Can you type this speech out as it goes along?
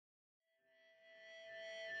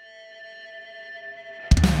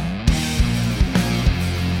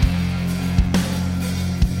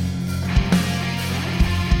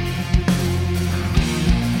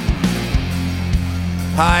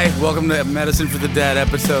Hi, welcome to Medicine for the Dead,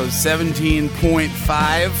 episode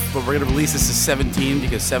 17.5, but we're going to release this as 17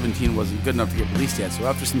 because 17 wasn't good enough to get released yet, so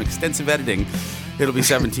after some extensive editing, it'll be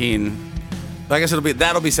 17. But I guess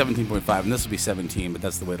that'll be 17.5, and this will be 17, but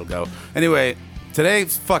that's the way it'll go. Anyway,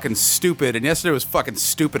 today's fucking stupid, and yesterday was fucking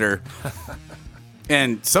stupider.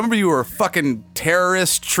 And some of you are fucking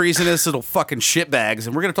terrorists, treasonous little fucking shitbags,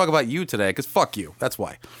 and we're going to talk about you today, because fuck you. That's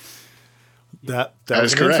why. That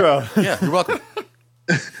was correct. Intro. Yeah, you're welcome.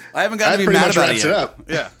 I haven't gotten to be mad about it yet. Up.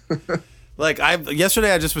 Yeah.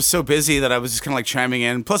 Yesterday I just was so busy that I was just kind of like chiming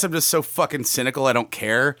in. Plus I'm just so fucking cynical, I don't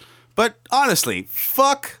care. But honestly,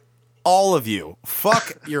 fuck all of you.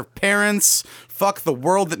 Fuck your parents. Fuck the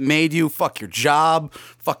world that made you. Fuck your job.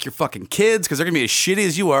 Fuck your fucking kids, because they're going to be as shitty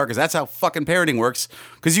as you are, because that's how fucking parenting works.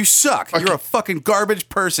 Because you suck. You're a fucking garbage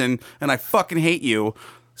person, and I fucking hate you.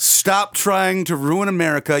 Stop trying to ruin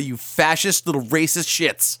America, you fascist little racist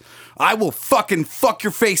shits. I will fucking fuck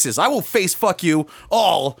your faces. I will face fuck you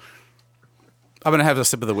all. I'm going to have a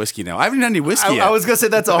sip of the whiskey now. I haven't had any whiskey yet. I was going to say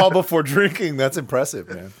that's all before drinking. That's impressive,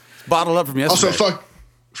 man. It's bottled up from yesterday. Also,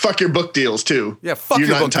 fuck your book deals, too. Yeah, fuck You're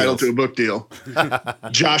your not book entitled deals. to a book deal.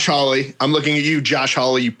 Josh Hawley. I'm looking at you, Josh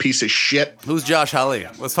Hawley, you piece of shit. Who's Josh Hawley?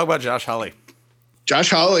 Let's talk about Josh Hawley. Josh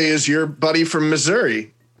Hawley is your buddy from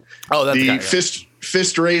Missouri. Oh, that's the guy, yeah.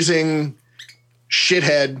 fist-raising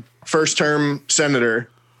shithead first-term senator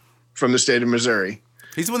from the state of Missouri.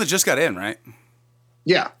 He's the one that just got in, right?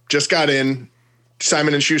 Yeah, just got in.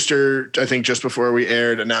 Simon & Schuster, I think just before we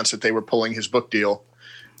aired, announced that they were pulling his book deal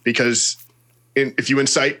because if you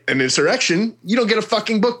incite an insurrection, you don't get a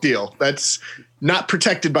fucking book deal. That's not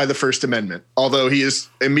protected by the First Amendment, although he is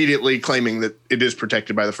immediately claiming that it is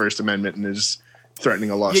protected by the First Amendment and is threatening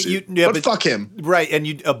a lawsuit. But fuck him. Right,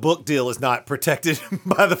 and a book deal is not protected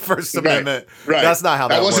by the First Amendment. Right. That's not how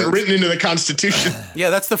that works. That wasn't written into the Constitution.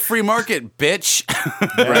 Yeah, that's the free market, bitch.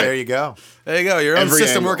 Yeah, right. There you go. There you go. Your own Every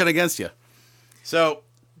system angle. working against you. So,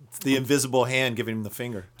 it's the invisible hand giving him the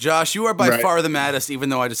finger. Josh, you are by far the maddest, even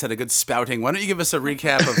though I just had a good spouting. Why don't you give us a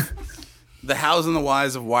recap of the hows and the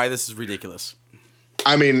whys of why this is ridiculous?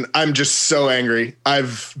 I mean, I'm just so angry.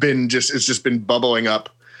 It's just been bubbling up.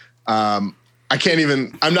 I'm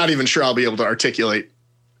not even sure I'll be able to articulate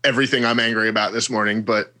everything I'm angry about this morning,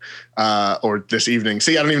 or this evening.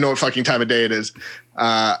 See, I don't even know what fucking time of day it is.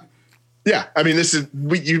 Yeah, I mean,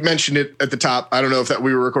 you mentioned it at the top. I don't know if that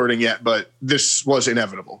we were recording yet, but this was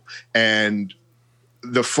inevitable. And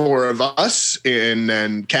the four of us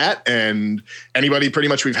and Kat and anybody pretty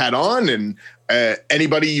much we've had on and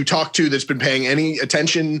anybody you talk to that's been paying any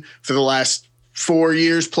attention for the last 4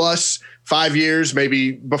 years plus, 5 years,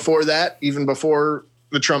 maybe before that, even before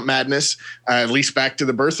the Trump madness, at least back to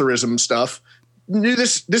the birtherism stuff, knew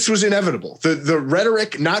this was inevitable. The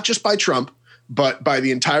rhetoric, not just by Trump, but by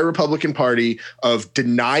the entire Republican Party of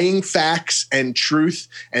denying facts and truth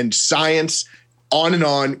and science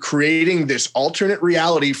on, creating this alternate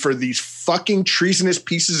reality for these fucking treasonous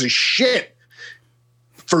pieces of shit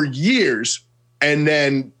for years. And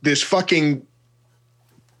then this fucking,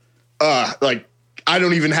 I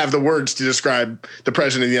don't even have the words to describe the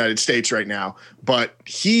president of the United States right now, but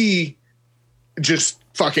he just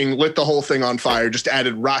fucking lit the whole thing on fire, just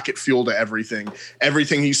added rocket fuel to everything.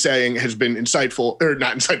 Everything he's saying has been inciting.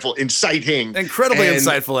 Incredibly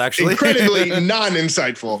insightful, actually. Incredibly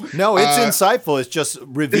non-insightful. No, it's insightful. It's just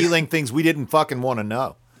revealing things we didn't fucking want to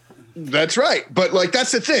know. That's right. But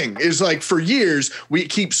that's the thing is for years, we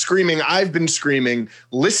keep screaming. I've been screaming,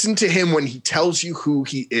 listen to him when he tells you who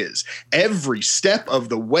he is. Every step of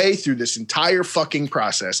the way through this entire fucking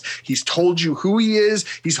process, he's told you who he is.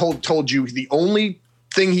 He's told you the only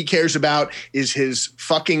thing he cares about is his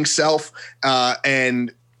fucking self.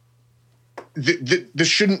 And this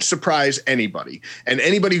shouldn't surprise anybody. And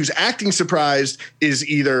anybody who's acting surprised is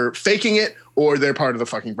either faking it or they're part of the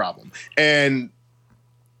fucking problem. And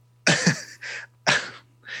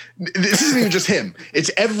this isn't even just him.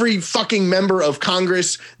 It's every fucking member of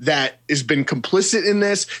Congress that has been complicit in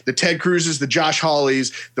this. The Ted Cruzes, the Josh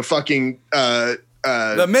Hawleys, the fucking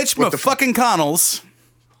the Mitch fucking Connells.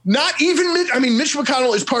 Not even Mitch. I mean, Mitch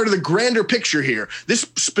McConnell is part of the grander picture here. This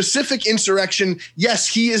specific insurrection, yes,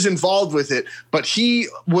 he is involved with it, but he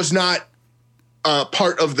was not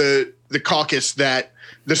part of the caucus that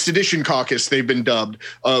the sedition caucus they've been dubbed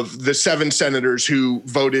of the 7 senators who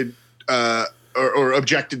voted or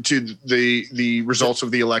objected to the results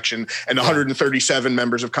of the election and 137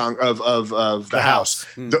 members of the House.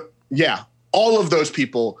 All of those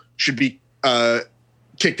people should be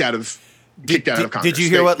kicked out of Congress. Did you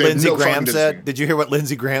hear what Lindsey Graham said? Did you hear what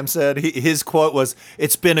Lindsey Graham said? His quote was,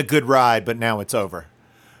 "It's been a good ride, but now it's over."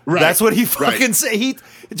 Right. That's what he fucking said. He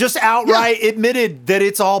just outright admitted that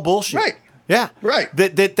it's all bullshit. Right. Yeah. Right.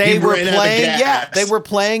 That they He were ran out of playing. gas. Yeah. They were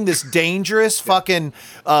playing this dangerous fucking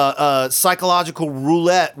psychological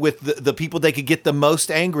roulette with the people they could get the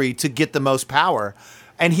most angry to get the most power.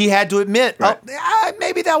 And he had to admit,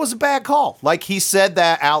 maybe that was a bad call. Like he said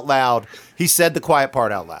that out loud. He said the quiet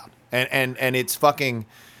part out loud. And it's fucking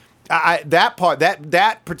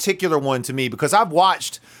that particular one to me, because I've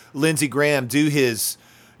watched Lindsey Graham do his,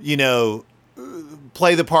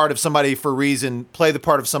 play the part of somebody for reason, play the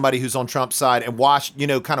part of somebody who's on Trump's side, and watch,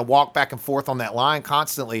 kind of walk back and forth on that line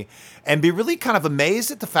constantly, and be really kind of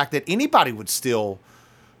amazed at the fact that anybody would still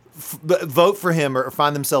vote for him or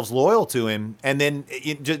find themselves loyal to him. And then,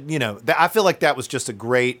 I feel like that was just a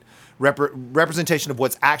great representation of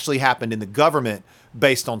what's actually happened in the government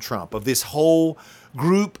based on Trump, of this whole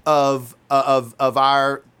group of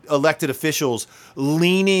our elected officials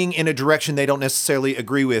leaning in a direction they don't necessarily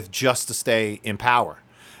agree with just to stay in power.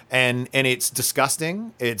 And it's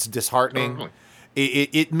disgusting. It's disheartening. Totally.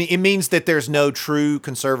 It means that there's no true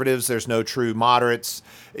conservatives. There's no true moderates,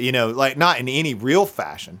 like not in any real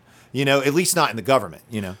fashion, at least not in the government,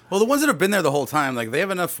 Well, the ones that have been there the whole time, like they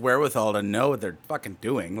have enough wherewithal to know what they're fucking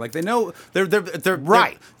doing. Like they know they're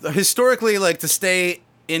right. Historically, like to stay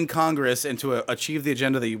in Congress and to achieve the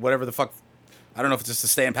agenda that whatever the fuck, I don't know if it's just to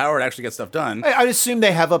stay in power or to actually get stuff done. I assume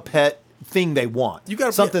they have a pet thing they want. You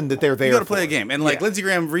got something that they're there. You got to for. play a game, and like Lindsey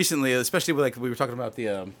Graham recently, especially with, like we were talking about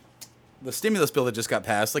the stimulus bill that just got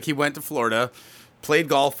passed. Like he went to Florida, played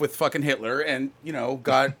golf with fucking Hitler, and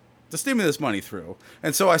got the stimulus money through.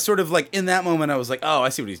 And so I sort of like in that moment I was like, oh, I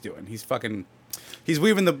see what he's doing. He's weaving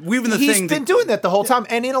the He's thing. He's been doing that the whole time,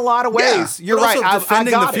 and in a lot of ways, Yeah, you're but also right.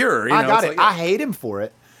 defending I got the Fuhrer, It. I got it. like, I hate him for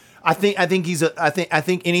it. I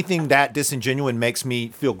think anything that disingenuous makes me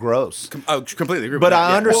feel gross. Completely agree. But with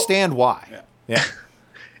that. I understand why. Yeah.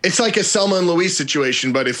 It's like a Selma and Louise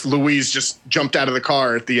situation, but if Louise just jumped out of the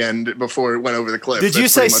car at the end before it went over the cliff. Did you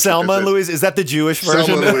That's say pretty much what Selma and this is. Louise? Is that the Jewish version?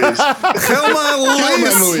 Selma and Louise. Selma and Louise. Selma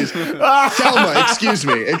and Louise.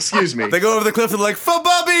 Selma, excuse me. They go over the cliff and they're like, "For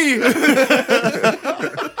Bobby."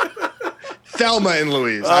 Thelma and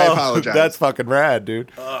Louise. I apologize. That's fucking rad,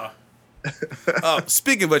 dude.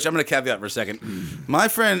 Speaking of which, I'm going to caveat for a second. My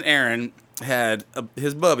friend Aaron had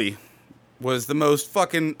his bubby was the most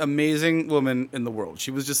fucking amazing woman in the world.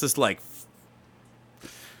 She was just this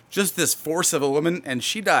just this force of a woman, and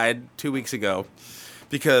she died 2 weeks ago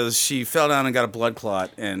because she fell down and got a blood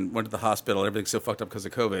clot and went to the hospital. Everything's so fucked up because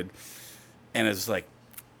of COVID, and it's like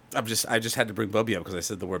I just had to bring Bubby up because I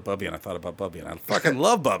said the word Bubby and I thought about Bubby, and I fucking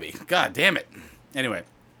love Bubby. God damn it. Anyway.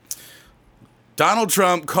 Donald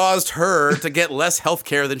Trump caused her to get less health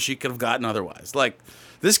care than she could have gotten otherwise. Like,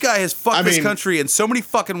 this guy has fucked this country in so many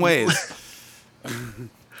fucking ways.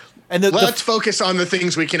 And let's focus on the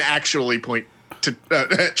things we can actually point to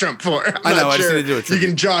Trump for. I know. I just need to do it. You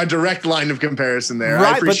can draw a direct line of comparison there.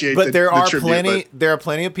 Right, I appreciate but there are tribute, plenty. There are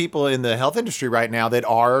plenty of people in the health industry right now that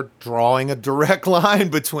are drawing a direct line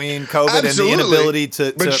between COVID Absolutely. and the inability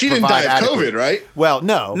to. But to she didn't provide die of adequate- COVID, right? Well,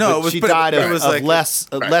 no, No, she but died it of, was of like-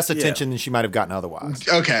 less attention than she might have gotten otherwise.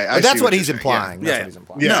 Okay, But that's see what you're he's saying. implying. That's Yeah. what he's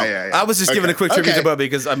implying. Yeah. I was just giving a quick tribute Okay. to Bubby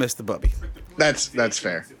because I missed the Bubby. That's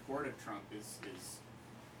fair. Support of Trump is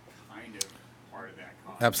kind of part of that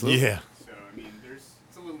cause. Absolutely. Yeah. So I mean,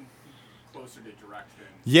 it's a little closer to direct than.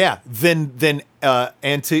 Yeah, than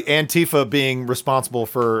Antifa being responsible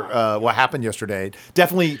for what happened yesterday.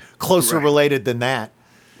 Definitely closer Right. related than that.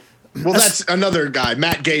 Well, that's another guy.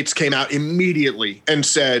 Matt Gaetz came out immediately and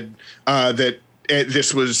said that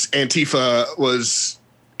this was Antifa was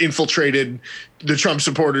infiltrated the Trump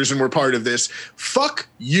supporters and were part of this. Fuck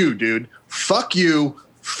you, dude. Fuck you.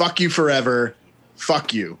 Fuck you forever.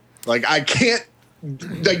 Fuck you. Like, I can't.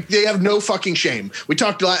 Like, they have no fucking shame. We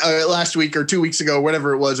talked last week or 2 weeks ago,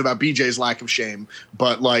 whatever it was, about BJ's lack of shame.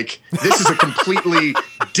 But like, this is a completely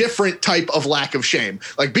different type of lack of shame.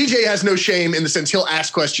 Like, BJ has no shame in the sense he'll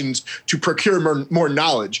ask questions to procure more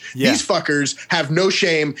knowledge. Yeah. These fuckers have no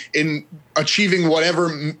shame in achieving whatever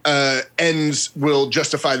ends will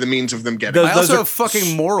justify the means of them getting. I Those also are- have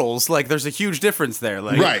fucking morals. Like, there's a huge difference there.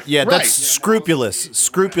 Like, Right. Yeah, right. that's scrupulous.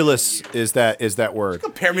 Scrupulous is that word.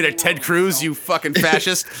 Compare me to Ted Cruz, you fucking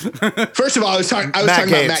fascist. First of all, I was talking Matt about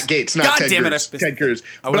Gaetz. Matt Gaetz, not God Ted damn it, Cruz. I- Ted Cruz.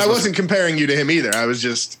 But I wasn't comparing you to him either. I was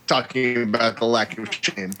just talking about the lack of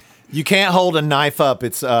shame. You can't hold a knife up.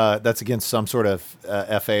 It's that's against some sort of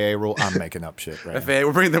FAA rule. I'm making up shit right now. FAA,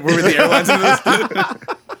 we're bringing the airlines into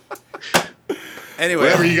this. Anyway,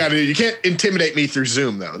 Whatever you got to do. You can't intimidate me through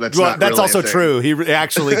Zoom, though. That's Well, not that's really also a thing. true. He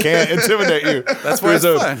actually can't intimidate you. that's why it's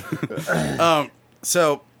There's fun.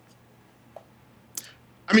 So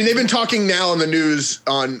I mean, they've been talking now on the news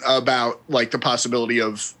about like the possibility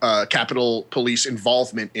of Capitol Police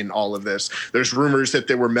involvement in all of this. There's rumors that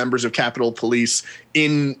there were members of Capitol Police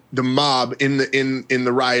in the mob, in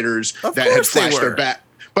the rioters Of that had course they flashed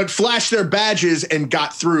were. flashed their badges and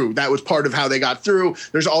got through. That was part of how they got through.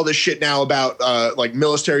 There's all this shit now about like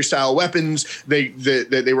military style weapons. They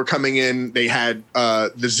were coming in. They had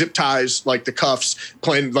the zip ties, like the cuffs,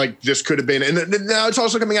 playing like this could have been. And now it's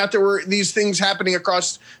also coming out there were these things happening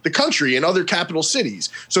across the country in other capital cities.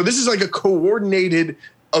 So this is like a coordinated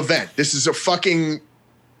event. This is a fucking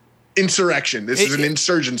insurrection. This is an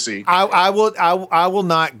insurgency. I will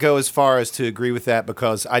not go as far as to agree with that,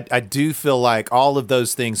 because I do feel like all of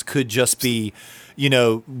those things could just be, you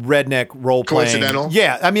know, redneck role playing. Coincidental?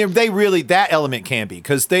 Yeah, I mean, they really, that element can be,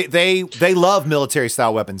 because they love military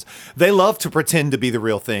style weapons. They love to pretend to be the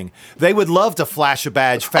real thing. They would love to flash a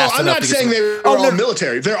badge fast I'm enough. not saying they're all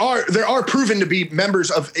military. There are proven to be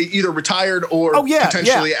members of either retired or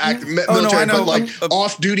potentially active military, I know. but like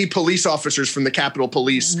off-duty police officers from the Capitol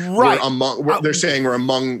Police Right. were among. They're saying were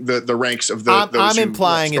among the ranks of the. I'm who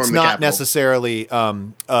implying it's stormed the not Capitol. necessarily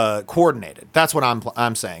coordinated. That's what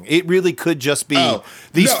I'm saying. It really could just be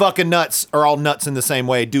these no. fucking nuts are all nuts in the same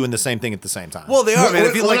way, doing the same thing at the same time. Well, they are. Man.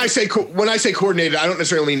 If you When like, I say coordinated, I don't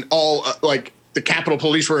necessarily mean all like the Capitol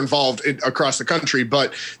Police were involved across the country,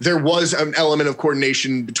 but there was an element of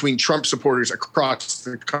coordination between Trump supporters across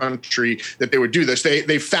the country that they would do this.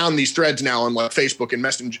 They found these threads now on like Facebook and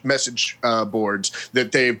message boards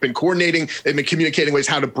that they've been coordinating. They've been communicating ways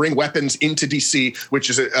how to bring weapons into DC, which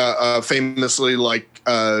is famously like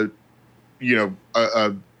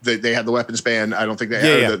they had the weapons ban. I don't think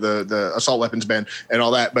they had the assault weapons ban and all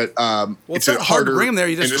that. But it's not hard to bring them there.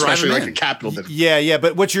 You just and drive especially them like in. the Capitol did. Yeah,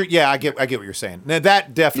 but I get what you're saying. Now,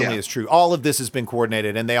 that definitely Yeah. is true. All of this has been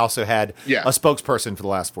coordinated, and they also had Yeah. a spokesperson for the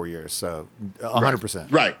last 4 years, so 100%.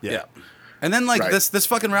 Right. Yeah. And then like Right. this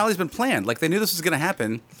fucking rally's been planned. Like they knew this was gonna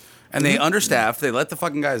happen, and they understaffed. They let the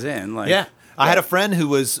fucking guys in. Like Yeah. I had a friend who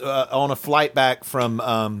was on a flight back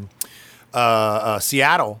from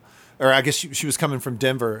Seattle, or I guess she was coming from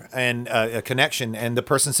Denver, and a connection, and the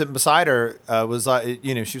person sitting beside her was like,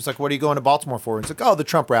 she was like, "What are you going to Baltimore for?" And it's like, "Oh, the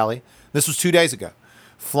Trump rally." This was 2 days ago.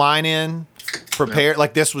 Flying in, prepared.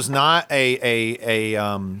 Like this was not a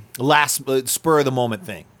last spur of the moment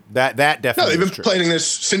thing. That No, definitely. they've been is true. planning this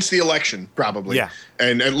since the election, probably. Yeah.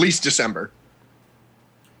 And at least December.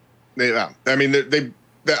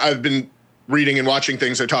 I've been reading and watching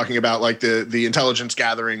things they're talking about, like the intelligence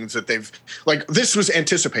gatherings that they've, like, this was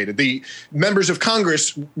anticipated. The members of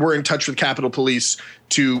Congress were in touch with Capitol Police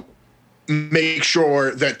to make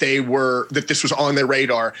sure that this was on their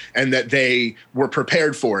radar and that they were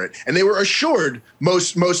prepared for it. And they were assured,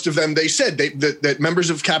 most of them, they said that members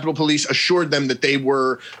of Capitol Police assured them that they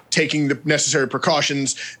were taking the necessary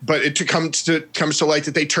precautions, but it comes to light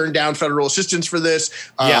that they turned down federal assistance for this,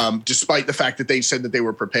 despite the fact that they said that they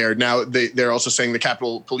were prepared. Now they're also saying the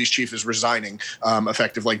Capitol Police chief is resigning,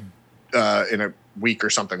 effective like in a week or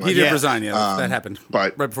something like He that. did resign. Yeah, that happened.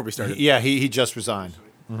 but- right before we started. Yeah, he just resigned.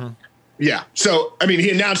 Yeah. So, I mean,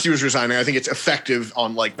 he announced he was resigning. I think it's effective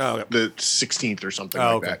on like okay. the 16th or something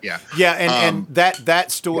like that. Yeah. Yeah, and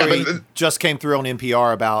that story yeah, but just came through on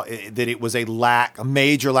NPR about that it was a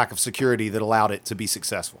major lack of security that allowed it to be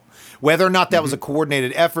successful. Whether or not that was a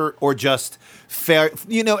coordinated effort or just fair,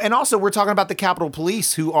 and also we're talking about the Capitol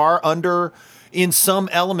Police, who are in some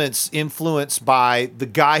elements influenced by the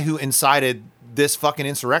guy who incited this fucking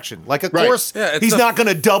insurrection. Like, of Right. course, Yeah, it's he's not going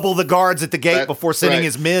to double the guards at the gate That- before sending right.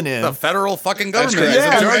 his men in. The federal fucking That's government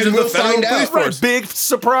correct. is in Yeah, charge and of the we'll federal find police out. force. Big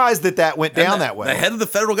surprise that went down And that way. The head of the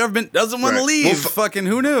federal government doesn't want to Right. leave. Fucking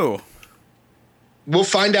who knew? We'll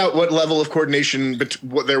find out what level of coordination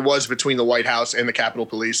what there was between the White House and the Capitol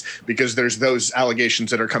Police, because there's those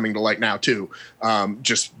allegations that are coming to light now too,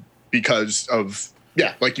 just because of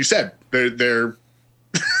like you said, they're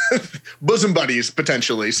bosom buddies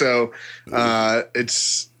potentially. So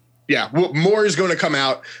it's more is going to come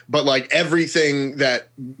out, but like everything that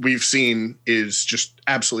we've seen is just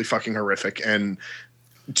absolutely fucking horrific, and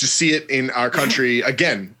to see it in our country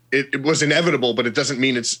again. It was inevitable, but it doesn't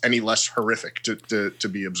mean it's any less horrific to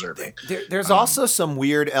be observing. There's also some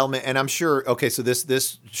weird element, and I'm sure. Okay, so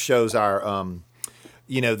this shows our,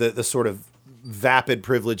 the sort of vapid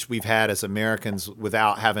privilege we've had as Americans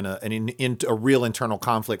without having a real internal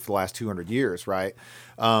conflict for the last 200 years, right?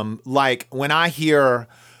 Like when I hear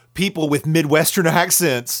people with Midwestern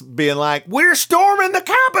accents being like, "We're storming the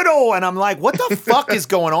Capitol," and I'm like, "What the fuck is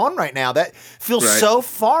going on right now?" That feels Right. so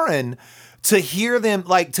foreign. To hear them,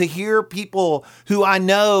 like to hear people who I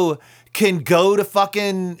know can go to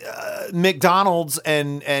fucking McDonald's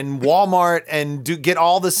and Walmart and get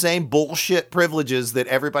all the same bullshit privileges that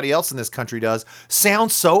everybody else in this country does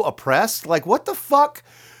sounds so oppressed. Like, what the fuck?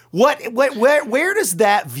 Where does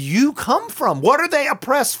that view come from? What are they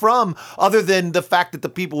oppressed from other than the fact that the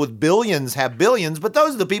people with billions have billions, but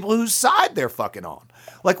those are the people whose side they're fucking on?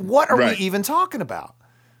 Like, what are we even talking about?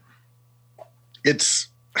 It's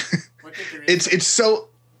so.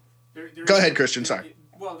 Go ahead, Christian. Sorry.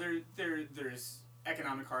 There's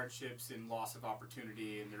economic hardships and loss of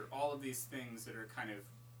opportunity, and there are all of these things that are kind of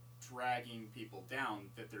dragging people down.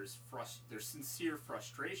 That there's sincere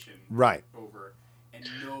frustration over, and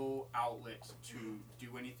no outlet to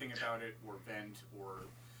do anything about it or vent or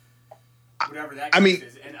whatever that case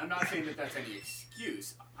is. And I'm not saying that that's any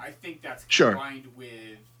excuse. I think that's combined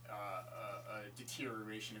with a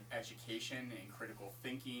deterioration of education and critical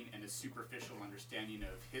thinking and a superficial understanding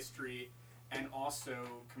of history, and also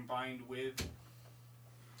combined with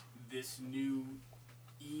this new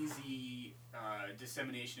easy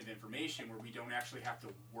dissemination of information where we don't actually have to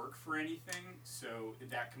work for anything. So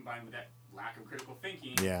that combined with that lack of critical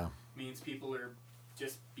thinking means people are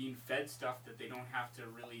just being fed stuff that they don't have to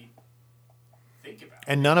really think about.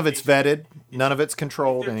 And none of it's vetted. None of it's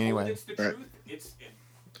controlled in any way. It's the truth.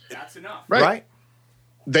 That's enough. Right.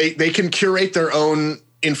 They can curate their own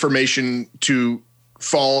information to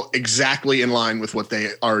fall exactly in line with what they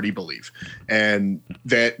already believe, and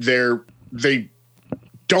that they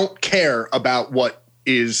don't care about what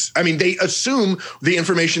is. I mean, they assume the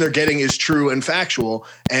information they're getting is true and factual,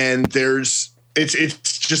 and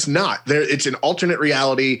it's just not there. It's an alternate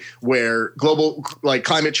reality where global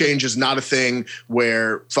climate change is not a thing,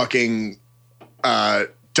 where fucking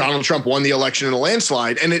Donald Trump won the election in a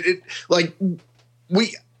landslide, and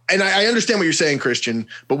I understand what you're saying, Christian,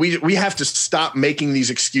 but we have to stop making these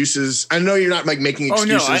excuses. I know you're not making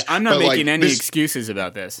excuses. Oh no, I'm not making any excuses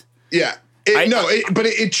about this. Yeah.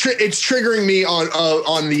 It's triggering me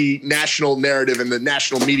on the national narrative and the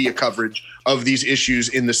national media coverage of these issues,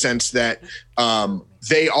 in the sense that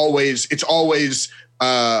it's always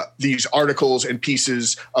these articles and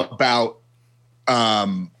pieces about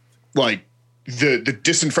the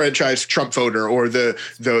disenfranchised Trump voter, or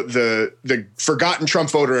the forgotten Trump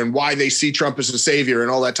voter, and why they see Trump as a savior and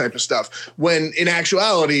all that type of stuff. When in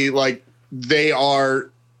actuality,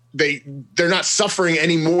 they're not suffering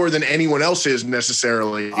any more than anyone else is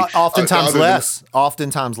necessarily. Oftentimes less.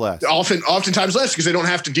 Oftentimes less, because they don't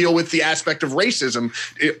have to deal with the aspect of racism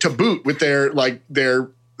to boot with their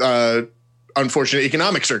unfortunate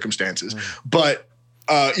economic circumstances. But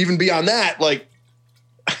even beyond that,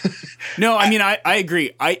 no, I mean, I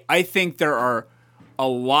agree. I think there are a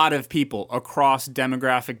lot of people across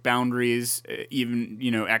demographic boundaries, even,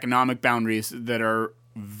 economic boundaries, that are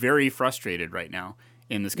very frustrated right now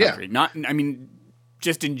in this country.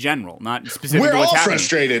 Just in general, not specifically We're what's all happening.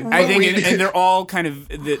 Frustrated. I think, and they're all kind of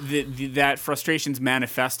that frustration's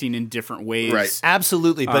manifesting in different ways. Right.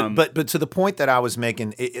 Absolutely, but to the point that I was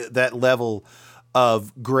making, that level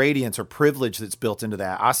of gradients or privilege that's built into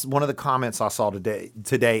that. One of the comments I saw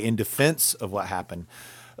today in defense of what happened,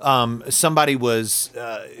 somebody was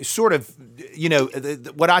sort of,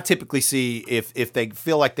 what I typically see if they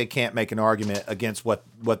feel like they can't make an argument against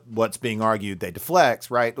what's being argued, they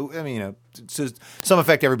deflect, right? I mean, to some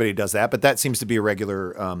effect, everybody does that, but that seems to be a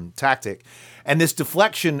regular tactic. And this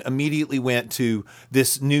deflection immediately went to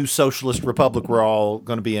this new socialist republic we're all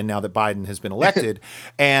going to be in now that Biden has been elected.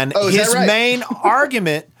 And his main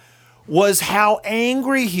argument was how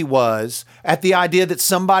angry he was at the idea that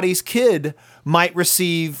somebody's kid might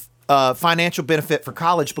receive financial benefit for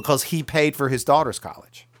college because he paid for his daughter's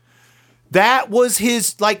college. That was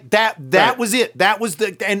his, that was it. That was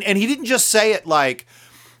and he didn't just say it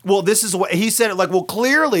well, this is what he said. Well,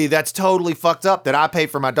 clearly that's totally fucked up that I paid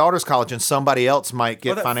for my daughter's college and somebody else might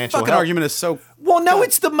get financial help. Argument is so. Well, no,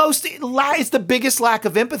 it's the biggest lack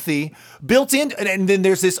of empathy built in. And then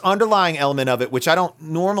there's this underlying element of it, which I don't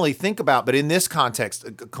normally think about, but in this context,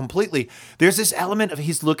 completely, there's this element of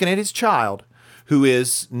he's looking at his child, who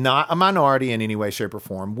is not a minority in any way, shape, or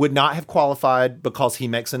form, would not have qualified because he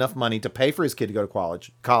makes enough money to pay for his kid to go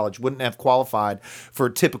to college, wouldn't have qualified for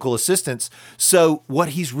typical assistance. So what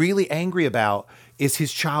he's really angry about is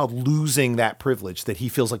his child losing that privilege that he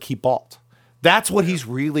feels like he bought. That's what he's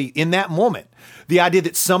really, in that moment. The idea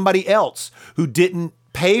that somebody else who didn't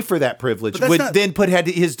pay for that privilege would then put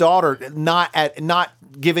his daughter not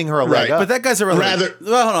giving her a leg up. But that guy's irrelevant.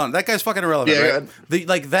 Hold on, that guy's fucking irrelevant. Yeah.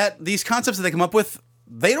 Right? These concepts that they come up with,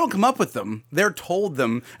 they don't come up with them. They're told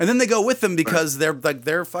them, and then they go with them because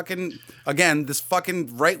they're fucking, again, this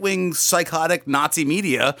fucking right-wing psychotic Nazi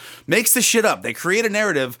media makes the shit up. They create a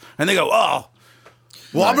narrative and they go, oh,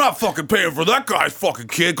 well, I'm not fucking paying for that guy's fucking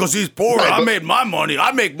kid because he's poor. Right, I made my money.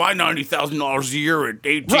 I make my $90,000 a year at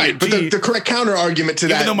AT&T. Right, but the correct counter argument to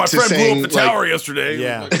that, even though my friend blew up the tower yesterday.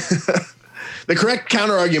 Yeah. The correct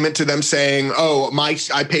counter argument to them saying, "Oh,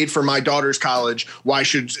 I paid for my daughter's college. Why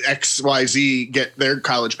should XYZ get their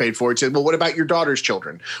college paid for?" It said, "Well, what about your daughter's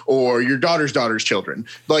children or your daughter's children?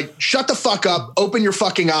 Like, shut the fuck up, open your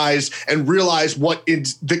fucking eyes, and realize what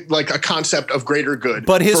is like a concept of greater good."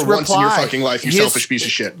 But his for reply, once in your fucking life, you selfish piece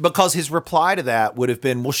of shit. Because his reply to that would have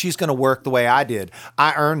been, "Well, she's going to work the way I did.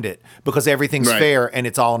 I earned it because everything's Right. fair and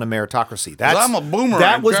it's all in a meritocracy." That's I'm a boomer.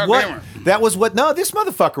 That was goddamn what. No, this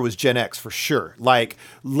motherfucker was Gen X for sure. Like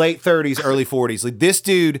late 30s, early 40s. Like this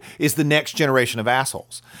dude is the next generation of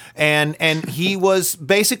assholes. And he was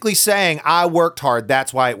basically saying, I worked hard,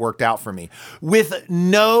 that's why it worked out for me. With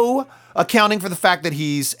no accounting for the fact that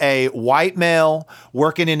he's a white male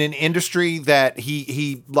working in an industry that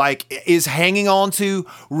he like is hanging on to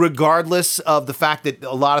regardless of the fact that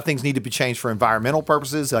a lot of things need to be changed for environmental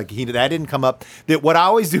purposes. Like that didn't come up. That what I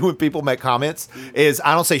always do when people make comments is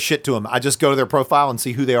I don't say shit to them. I just go to their profile and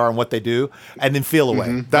see who they are and what they do and then feel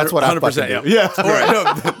away. That's what I fucking do. Yeah.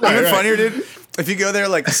 Even funnier, dude. If you go there,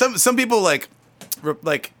 like some people like, oh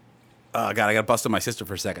God, I got to bust on my sister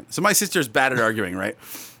for a second. So my sister's bad at arguing, right?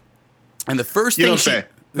 And the first You thing don't say.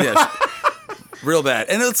 yeah, real bad.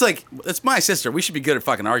 And it's like, it's my sister. We should be good at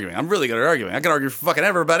fucking arguing. I'm really good at arguing. I can argue for fucking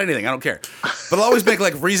ever about anything. I don't care. But I'll always make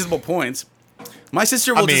like reasonable points. My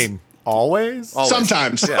sister will Always?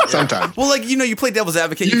 Sometimes. Sometimes. Well, like, you play devil's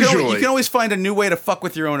advocate. You can always find a new way to fuck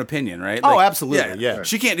with your own opinion, right? Oh, Like, absolutely, yeah.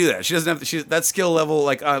 She can't do that. She doesn't have that skill level.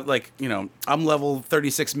 Like, I'm level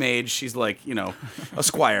 36 mage. She's like, a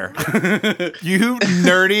squire. You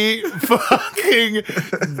nerdy fucking.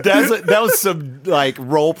 That was some like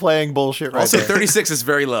role playing bullshit right Also, there. 36 is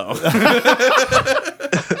very low.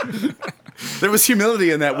 There was humility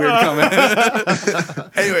in that weird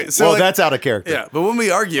comment. Anyway, so that's out of character. Yeah, but when we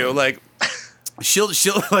argue, like, she'll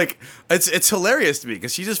like, it's hilarious to me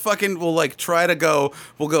because she just fucking will like try to go.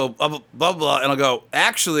 We'll go blah blah blah, and I'll go,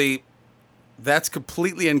 actually, that's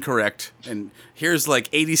completely incorrect. And here's like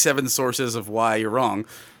 87 sources of why you're wrong.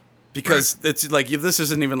 Because it's like, this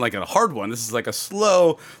isn't even like a hard one. This is like a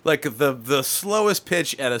slow, like the slowest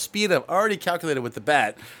pitch at a speed I've already calculated with the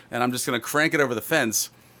bat, and I'm just gonna crank it over the fence.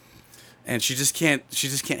 And she just can't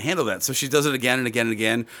handle that. So she does it again and again and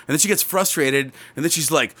again. And then she gets frustrated. And then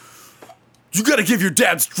she's like, you got to give your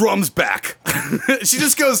dad's drums back. She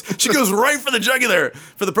goes right for the jugular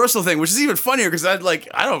for the personal thing, which is even funnier because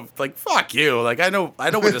fuck you. Like, I know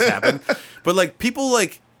what just happened. But like, people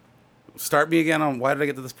like, start me again on why did I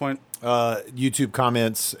get to this point? YouTube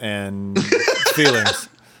comments and feelings.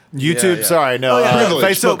 YouTube, yeah. sorry, no. Privilege.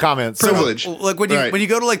 Facebook comments. Privilege. Well, like when you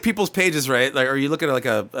go to like people's pages, right? Like, or you look at like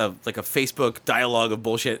a Facebook dialogue of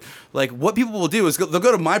bullshit. Like, what people will do is they'll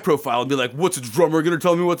go to my profile and be like, "What's a drummer gonna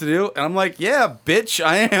tell me what to do?" And I'm like, "Yeah, bitch,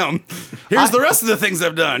 I am. Here's the rest of the things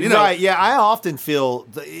I've done." Right? Yeah, I often feel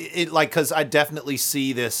it like because I definitely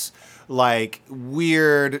see this like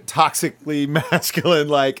weird, toxically masculine,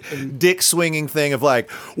 like dick swinging thing of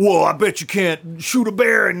like, whoa, I bet you can't shoot a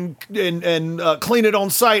bear and clean it on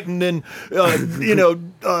site and then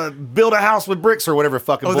build a house with bricks or whatever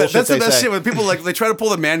fucking bullshit that's they the best say. shit when people like they try to pull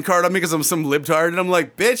the man card on me because I'm some libtard and I'm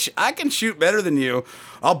like, bitch, I can shoot better than you.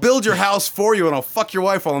 I'll build your house for you and I'll fuck your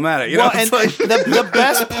wife while I'm at it. Well, and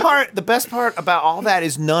the best part about all that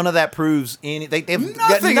is none of that proves any. They've got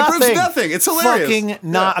nothing. It proves nothing. It's hilarious. Fucking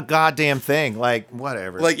not a goddamn thing. Like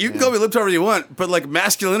whatever. Like, you can call me libtard whatever you want, but like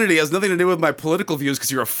masculinity has nothing to do with my political views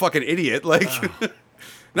because you're a fucking idiot. Like,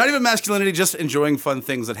 not even masculinity, just enjoying fun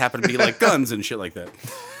things that happen to be like guns and shit like that.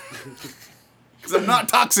 Because I'm not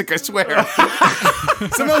toxic, I swear.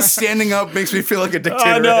 Somehow standing up makes me feel like a dictator.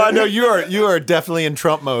 I know. You are definitely in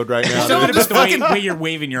Trump mode right now. So just the way you're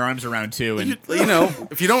waving your arms around too, and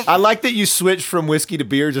if you don't, I like that you switched from whiskey to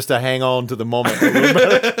beer just to hang on to the moment.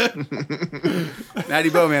 Natty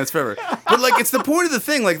Bo, man, it's forever. But like, it's the point of the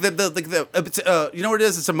thing. Like you know what it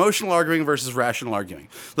is? It's emotional arguing versus rational arguing.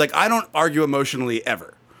 Like, I don't argue emotionally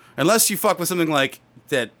ever, unless you fuck with something like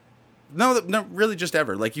that. No, really, just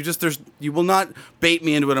ever. Like, you will not bait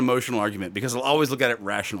me into an emotional argument because I'll always look at it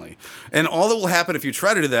rationally. And all that will happen if you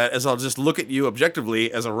try to do that is I'll just look at you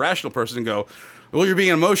objectively as a rational person and go, well, you're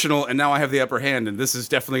being emotional, and now I have the upper hand, and this is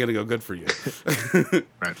definitely going to go good for you.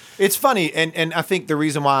 Right. It's funny, and I think the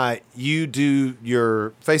reason why you do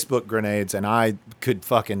your Facebook grenades and I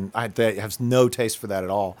have no taste for that at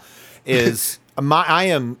all is I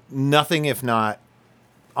am nothing if not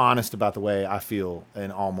honest about the way I feel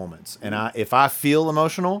in all moments. And if I feel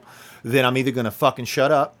emotional, then I'm either going to fucking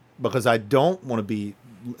shut up because I don't want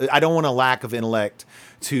a lack of intellect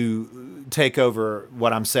to take over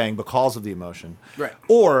what I'm saying because of the emotion. Right.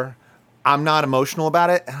 Or I'm not emotional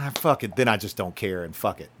about it and then I just don't care and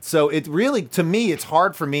fuck it. So it really, to me, it's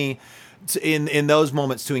hard for me in those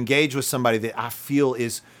moments to engage with somebody that I feel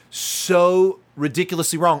is so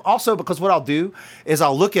ridiculously wrong. Also, because what I'll do is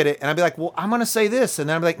I'll look at it and I'll be like, well, I'm going to say this. And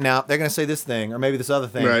then I'll be like, no, they're going to say this thing or maybe this other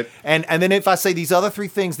thing. Right. And then if I say these other three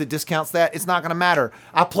things that discounts that, it's not going to matter.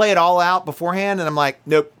 I play it all out beforehand and I'm like,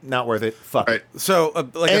 nope, not worth it. Fuck Right. it. So,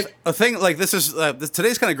 a thing like this is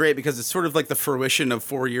today's kind of great because it's sort of like the fruition of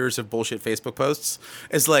 4 years of bullshit Facebook posts.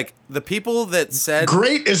 Is like the people that said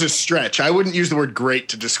Great is a stretch. I wouldn't use the word great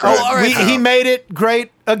to describe. Oh, all right. He made it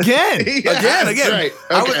great again. Yeah, again. Right.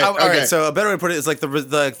 All Okay. right. So a better way to put it is like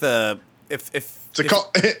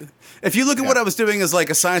if you look at what I was doing as like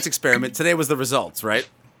a science experiment, today was the results, right?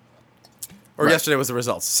 Or yesterday was the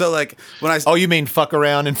results. So like when I Oh, you mean fuck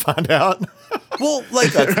around and find out? well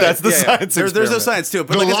like That's the science There's no experiment. science to it.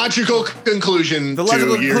 But The like, logical conclusion. the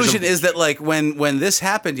logical to years conclusion of- is that like when this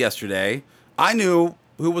happened yesterday, I knew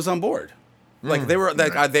who was on board. Like they were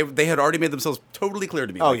like they had already made themselves totally clear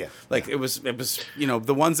to me. Oh, Like, yeah. like it was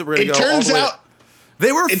the ones that were going It to go all turns the way. out.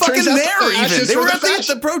 They were it fucking turns out the there. Even fascists they were were the at the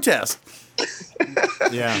fascists. protest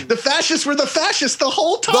Yeah. The fascists were the fascists the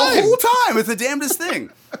whole the time. whole time. It's the damnedest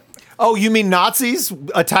thing. Oh, you mean Nazis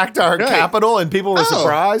attacked our Right. capital and people were Oh.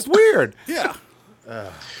 surprised? Weird. Yeah.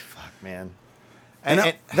 Man.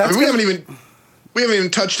 And that's we haven't even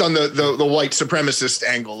touched on the white supremacist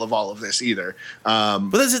angle of all of this either. But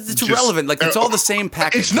it's Just- irrelevant. Like it's all the same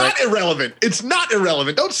package. It's not right? irrelevant. It's not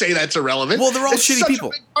irrelevant. Don't say that's irrelevant. Well, they're all It's shitty such people.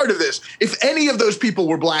 A big part of this. If any of those people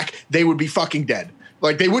were black, they would be fucking dead.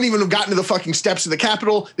 Like they wouldn't even have gotten to the fucking steps of the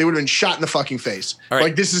Capitol. They would have been shot in the fucking face. All right.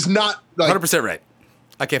 Like this is not like 100% right.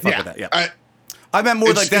 I can't fuck with that. Yeah. I meant more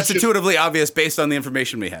It's- like that's it's just- intuitively obvious based on the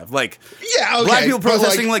information we have. Like Yeah, okay, black people but,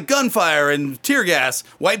 protesting like gunfire and tear gas.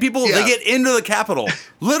 White people Yeah. they get into the Capitol,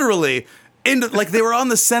 literally into like they were on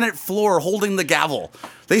the Senate floor holding the gavel.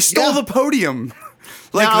 They stole Yeah. the podium.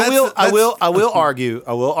 Like now, that's- I will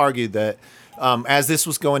argue that as this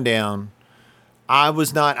was going down, I'm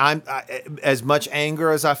as much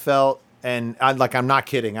anger as I felt, and I'm not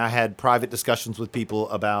kidding. I had private discussions with people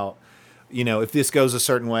about, if this goes a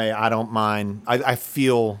certain way, I don't mind. I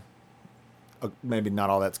feel maybe not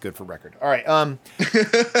all that's good for record. All right,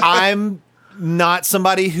 I'm not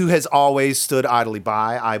somebody who has always stood idly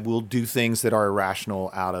by. I will do things that are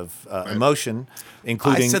irrational out of emotion,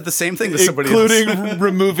 including I said the same thing to somebody else. including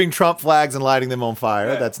removing Trump flags and lighting them on fire.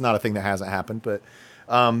 Yeah. That's not a thing that hasn't happened,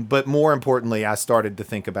 but more importantly, I started to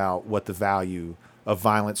think about what the value of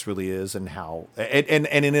violence really is and how, and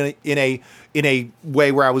in a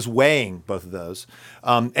way where I was weighing both of those,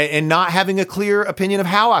 and not having a clear opinion of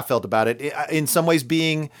how I felt about it. In some ways,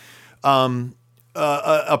 being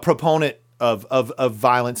a proponent of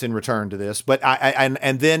violence in return to this, but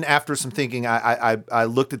and then after some thinking, I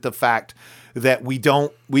looked at the fact that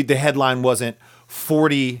the headline wasn't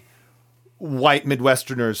 40 white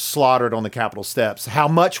Midwesterners slaughtered on the Capitol steps. How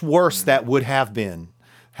much worse that would have been,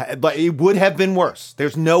 but it would have been worse.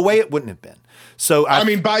 There's no way it wouldn't have been. So I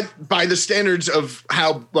mean, by the standards of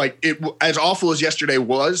how like it, as awful as yesterday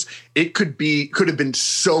was, it could have been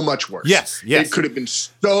so much worse. Yes. It could have been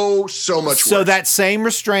so much worse. So that same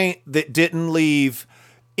restraint that didn't leave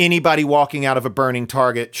anybody walking out of a burning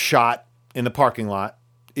Target shot in the parking lot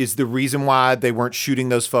is the reason why they weren't shooting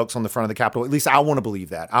those folks on the front of the Capitol. At least I want to believe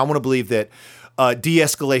that. I want to believe that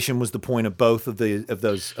de-escalation was the point of both of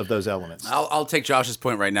those elements. I'll take Josh's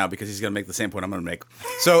point right now because he's going to make the same point I'm going to make.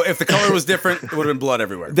 So if the color was different, it would have been blood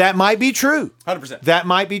everywhere. That might be true. 100%. That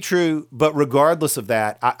might be true, but regardless of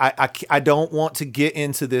that, I don't want to get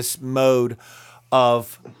into this mode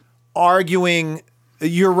of arguing.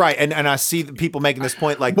 You're right, and I see the people making this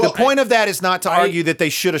point. Like the point of that is not to argue that they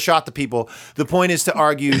should have shot the people. The point is to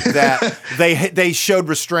argue that they showed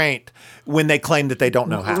restraint when they claimed that they don't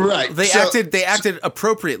know how. right. They acted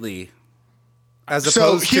appropriately as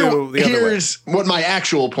opposed to the other way. Here's what my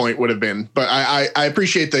actual point would have been, but I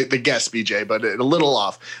appreciate the guess, BJ, but a little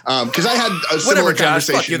off because I had a similar Whatever, Josh.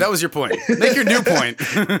 conversation. Fuck you. That was your point. Make your new point.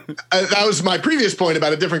 That was my previous point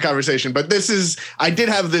about a different conversation, but I did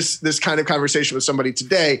have this kind of conversation with somebody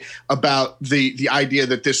today about the idea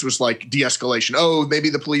that this was like de-escalation. Oh, maybe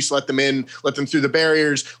the police let them through the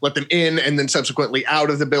barriers, let them in, and then subsequently out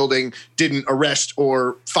of the building, didn't arrest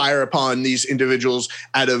or fire upon these individuals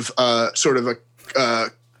out of sort of a I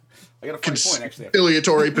got a funny point, actually.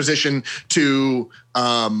 conciliatory position to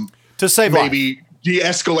To save maybe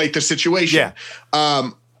de-escalate the situation.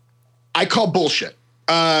 Yeah. I call bullshit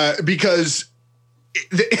because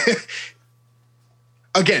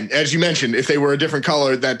again, as you mentioned, if they were a different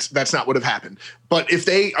color, that's not what have happened. But if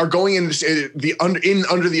they are going in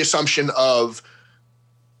under the assumption of,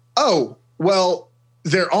 oh, well,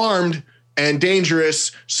 they're armed and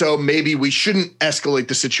dangerous, so maybe we shouldn't escalate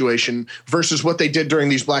the situation, versus what they did during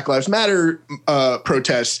these Black Lives Matter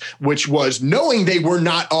protests, which was knowing they were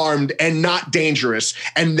not armed and not dangerous,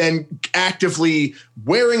 and then actively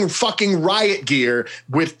wearing fucking riot gear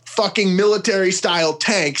with fucking military style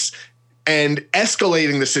tanks and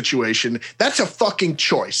escalating the situation. That's a fucking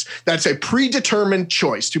choice. That's a predetermined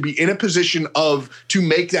choice to be in a position to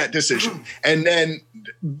make that decision. And then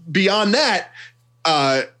beyond that,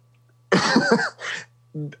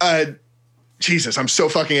 Jesus, I'm so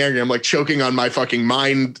fucking angry. I'm like choking on my fucking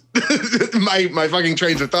mind, my fucking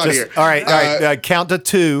trains of thought here. All right. Count to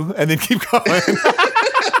 2 and then keep going.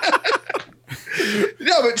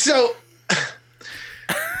 No, but so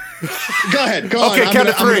go ahead. Go on. Count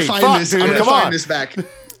to 3. I'm gonna find this back.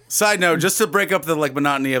 Side note, just to break up the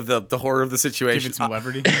monotony of the horror of the situation. Give it some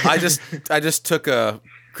levity. I just took a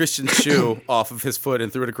Christian's shoe off of his foot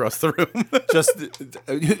and threw it across the room. Just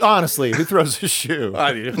honestly, who throws his shoe?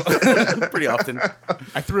 I do. Pretty often.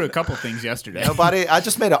 I threw a couple things yesterday. Nobody. I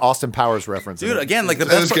just made an Austin Powers reference. Dude, again, like the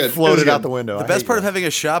That was best part, good. floated out the window. the best part of having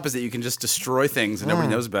a shop is that you can just destroy things and nobody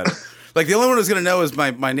knows about it. Like the only one who's going to know is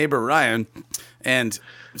my neighbor Ryan, and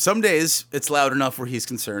some days it's loud enough where he's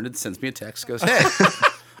concerned and sends me a text, goes, "Hey,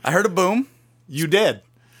 I heard a boom. You did.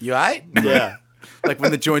 You all right?" Yeah. Like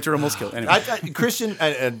when the joints are almost killed. Anyway. Christian,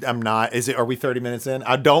 I'm not. Are we 30 minutes in?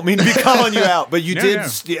 I don't mean to be calling you out, but you No, did. no.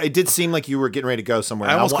 It did seem like you were getting ready to go somewhere.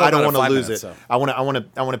 I almost I don't called want out to at lose 5 minutes, it. so.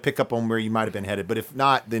 I want to pick up on where you might have been headed. But if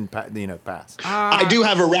not, then pass. I do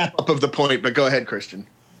have a wrap up of the point, but go ahead, Christian.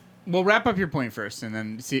 Well, wrap up your point first, and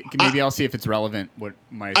then maybe I'll see if it's relevant. What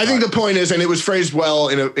my I think the point is, and it was phrased well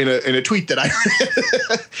in a tweet that I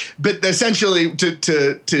read, but essentially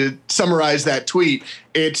to summarize that tweet,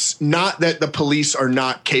 it's not that the police are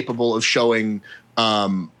not capable of showing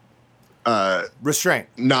Restraint.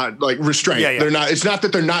 not like restraint. Yeah. They're not. It's not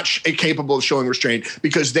that they're not capable of showing restraint,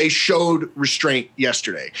 because they showed restraint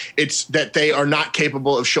yesterday. It's that they are not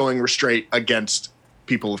capable of showing restraint against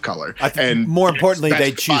people of color. And more importantly, that's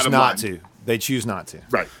they the choose bottom not line. to. They choose not to.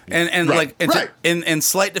 Right. And Right. like Right. in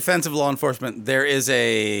slight defense of law enforcement, there is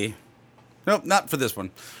nope, not for this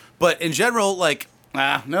one, but in general, like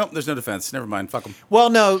nope, there's no defense. Never mind, fuck them. Well,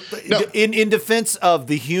 no. No. In defense of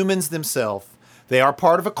the humans themselves, they are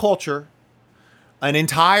part of a culture, an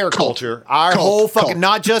entire culture. Our whole fucking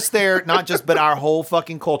but our whole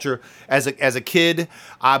fucking culture. As a kid,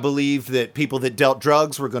 I believed that people that dealt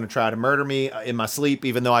drugs were going to try to murder me in my sleep,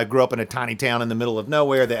 even though I grew up in a tiny town in the middle of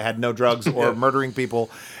nowhere that had no drugs or murdering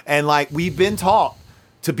people. And like we've been taught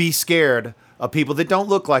to be scared of people that don't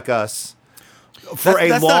look like us. For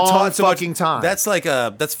a long fucking time. That's like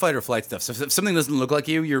that's fight or flight stuff. So if something doesn't look like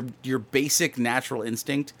you, your basic natural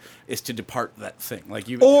instinct is to depart that thing, like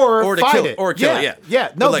you or to fight kill it. or kill it. Yeah.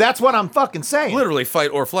 No, But, like, that's what I'm fucking saying. literally fight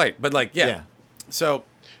or flight. But like Yeah. So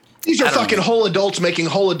These are I don't fucking know. whole adults making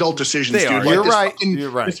whole adult decisions, They dude. are. Like You're this right. fucking- You're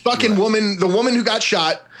right. This fucking woman, the woman who got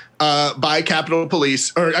shot by Capitol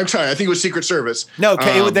Police, or I'm sorry, I think it was Secret Service. No,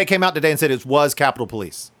 they came out today and said it was Capitol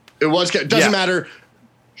Police. It was. Doesn't Yeah. matter.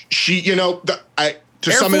 She, to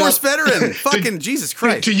Air sum Force it up, veteran, fucking Jesus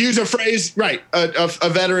Christ. To use a phrase, right, a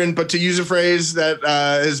veteran, but to use a phrase that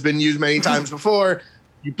has been used many times before,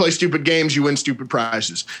 you play stupid games, you win stupid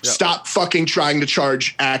prizes. Yep. Stop fucking trying to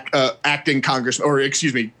charge acting congressmen, or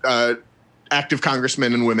excuse me, active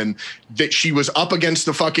congressmen and women, that she was up against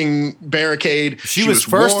the fucking barricade. She was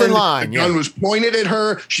first in warned, line, The gun was pointed at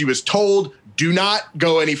her. She was told, do not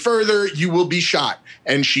go any further. You will be shot.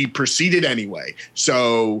 And she proceeded anyway.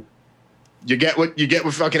 So you get what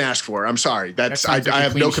fucking ask for. I'm sorry. That sounds like I a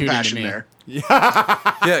have clean no shooting to compassion me. there.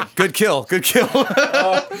 Yeah, good kill.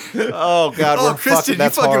 Oh God, we're Christian,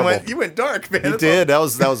 that's you fucking horrible. you went dark, man. You did. That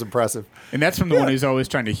was impressive. And that's from the one who's always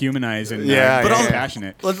trying to humanize and Yeah, be yeah, yeah.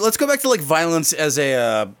 passionate. Let's go back to like violence as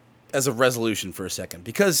a resolution for a second,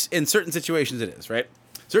 because in certain situations it is, right?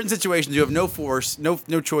 Certain situations you have no force, no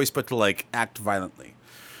choice but to like act violently,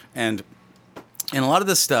 and a lot of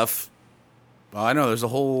this stuff. Well, I know there's a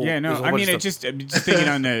whole. Yeah, no, there's a I whole mean, bunch of stuff. I'm just thinking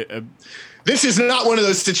on a This is not one of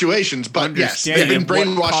those situations, but yes, they've been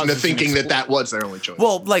Understanding what brainwashed into causes an thinking that was their only choice.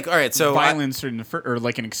 Well, like, all right, so violence or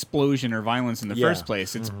like an explosion or violence in the Yeah. first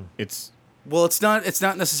place. It's Well, it's not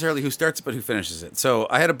necessarily who starts it, but who finishes it. So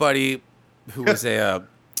I had a buddy who was a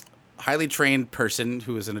highly trained person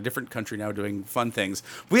who is in a different country now doing fun things.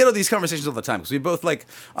 We had all these conversations all the time because we both like.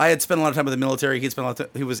 I had spent a lot of time in the military.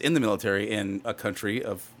 He was in the military in a country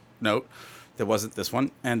of note that wasn't this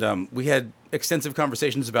one, and we had extensive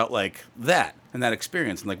conversations about like that and that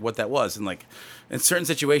experience and like what that was, and like in certain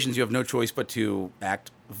situations you have no choice but to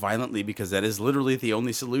act violently because that is literally the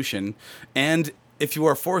only solution. And if you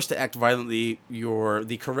are forced to act violently,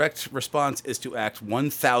 the correct response is to act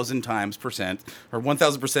 1,000% or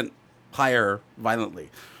 1,000% higher violently,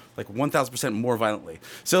 like 1,000% more violently.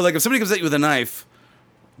 So like if somebody comes at you with a knife,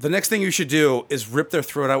 the next thing you should do is rip their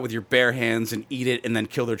throat out with your bare hands and eat it and then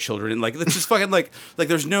kill their children. And like it's just fucking like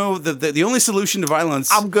there's no the only solution to violence.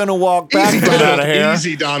 I'm gonna walk back Easy, from Donald. out of here.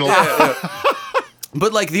 Easy, Donald.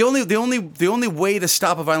 But like the only way to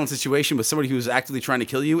stop a violent situation with somebody who's actively trying to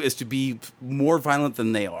kill you is to be more violent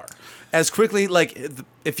than they are. As quickly, like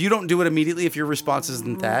if you don't do it immediately, if your response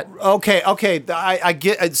isn't that. Okay. I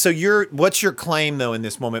get. So what's your claim though in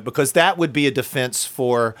this moment? Because that would be a defense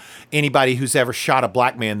for anybody who's ever shot a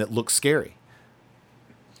black man that looks scary.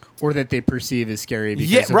 Or that they perceive as scary.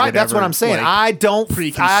 Because Yeah, of right. That's what whatever, I'm saying. like, I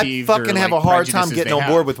preconceived fucking or, have like, a hard time prejudices getting they on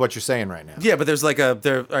board have. with what you're saying right now. Yeah, but there's like all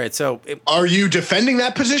right. So Are you defending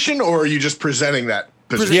that position, or are you just presenting that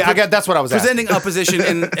position? Yeah, that's what I was presenting asking. a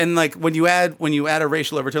position and like when you add a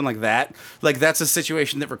racial overtone like that's a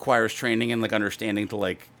situation that requires training and like understanding to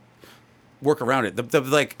like work around it. The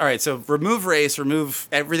like, all right, so remove race, remove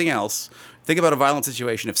everything else. Think about a violent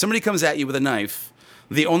situation. If somebody comes at you with a knife,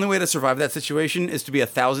 the only way to survive that situation is to be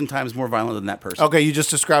 1,000 times more violent than that person. Okay, you just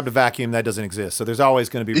described a vacuum that doesn't exist. So there's always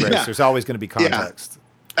going to be race. Yeah. There's always going to be context.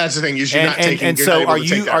 That's the thing. You're not taking. And you're so not able are to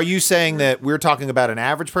take you that. are you saying that we're talking about an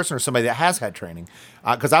average person or somebody that has had training?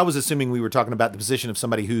 Because I was assuming we were talking about the position of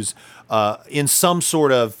somebody who's in some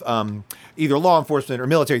sort of either law enforcement or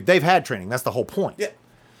military. They've had training. That's the whole point. Yeah.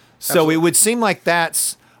 So Absolutely. it would seem like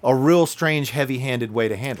that's a real strange, heavy-handed way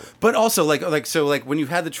to handle it. But also like when you've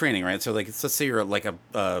had the training, right? So like let's say you're like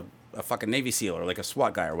a fucking Navy SEAL or like a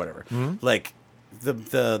SWAT guy or whatever. Mm-hmm. Like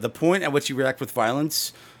the point at which you react with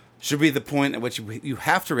violence should be the point at which you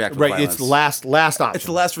have to react with Right, violence. it's the last option. It's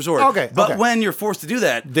the last resort. Okay, But okay. when you're forced to do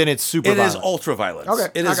that, Then it's super It is violent. ultra violence. Okay,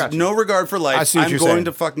 It I is got you. no regard for life. I see what I'm you're going saying.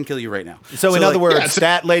 to fucking kill you right now. So in like, other words, it's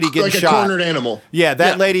that lady getting like shot. a cornered animal. Yeah, that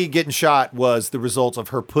Yeah. lady getting shot was the result of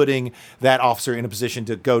her putting that officer in a position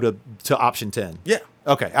to go to option 10. Yeah.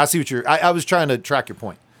 Okay, I see what you're. I was trying to track your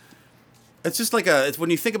point. It's just like it's when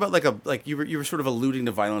you think about like you were sort of alluding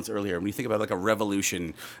to violence earlier. When you think about like a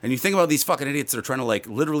revolution and you think about these fucking idiots that are trying to like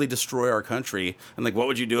literally destroy our country and like what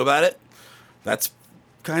would you do about it? That's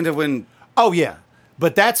kind of when Oh yeah,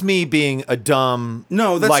 but that's me being a dumb,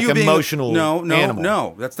 that's like you being emotional. animal.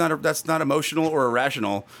 no. That's not emotional or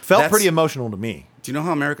irrational. Felt That's- pretty emotional to me. Do you know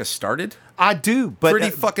how America started? I do, but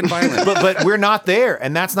Pretty fucking violent. but we're not there,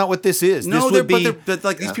 and that's not what this is. No, this would be but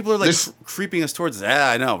like these people are like This- creeping us towards.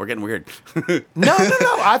 I know we're getting weird. no.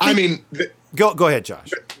 I think, I mean, go ahead, Josh.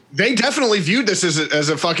 they definitely viewed this as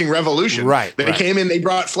a fucking revolution. Right, They right. came in. They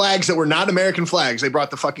brought flags that were not American flags. They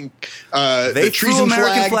brought the fucking They the threw treason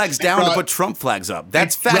American flag. flags They down to brought- put Trump flags up.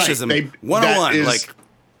 That's Right, fascism. they- 101. that is- Like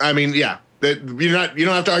I mean, yeah. You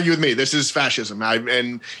don't have to argue with me. This is fascism.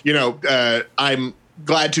 I'm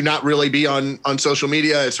glad to not really be on social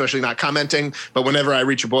media, especially not commenting. But whenever I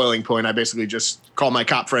reach a boiling point, I basically just call my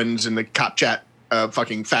cop friends in the cop chat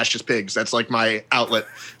fucking fascist pigs. That's like my outlet.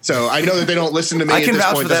 So I know that they don't listen to me. I at can this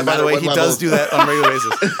vouch point. for that. Doesn't By the matter way, what he level. does do that on a regular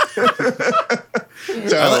basis.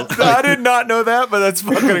 So I did not know that, but that's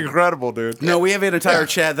fucking incredible, dude. No, we have an entire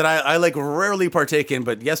chat that I like rarely partake in.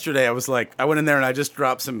 But yesterday I was like, I went in there and I just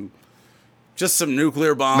dropped some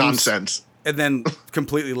nuclear bombs. nonsense. And then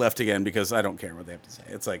completely left again because I don't care what they have to say.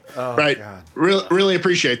 It's like, Right. God. Really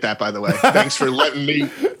appreciate that, by the way. Thanks for letting me.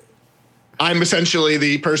 I'm essentially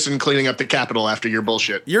the person cleaning up the Capitol after your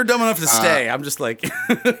bullshit. you're dumb enough to stay. I'm just like,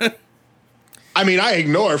 I mean, I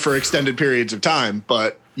ignore for extended periods of time,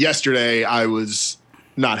 but yesterday I was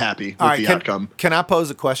not happy with the outcome. Can I pose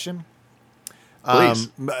a question? Please.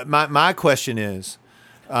 My question is,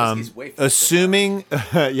 he's way faster. assuming,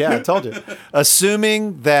 yeah, I told you,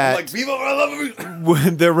 assuming that like, Viva la revolution.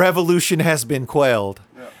 when the revolution has been quelled,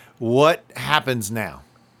 what happens now?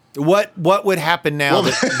 What would happen now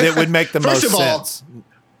Well, that would make the first most of all, sense?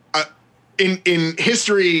 In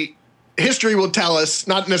history will tell us,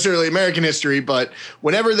 not necessarily American history, but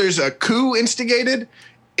whenever there's a coup instigated,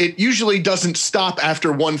 it usually doesn't stop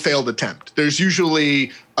after one failed attempt. There's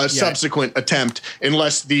usually a subsequent attempt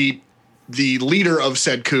unless the leader of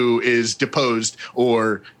said coup is deposed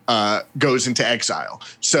or goes into exile.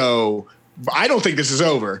 So I don't think this is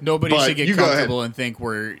over. Nobody but should get you go ahead. comfortable and think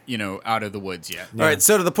we're, out of the woods yet. All right,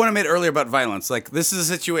 so to the point I made earlier about violence, like this is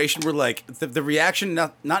a situation where like the reaction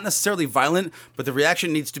not necessarily violent, but the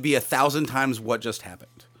reaction needs to be 1,000 times what just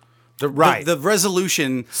happened. The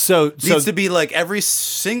resolution needs to be like every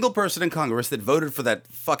single person in Congress that voted for that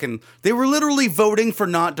they were literally voting for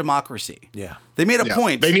not democracy. Yeah. They made a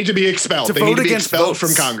point. They need to be expelled. to They vote need to be against expelled votes.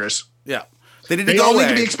 from Congress. Yeah. They need They to go all away. need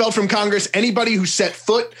to be expelled from Congress. Anybody who set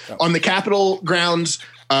foot on the Capitol grounds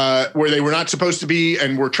where they were not supposed to be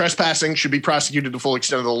and were trespassing should be prosecuted to the full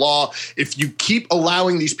extent of the law. If you keep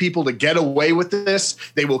allowing these people to get away with this,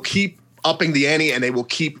 they will keep upping the ante and they will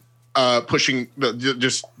keep pushing.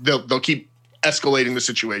 They'll keep escalating the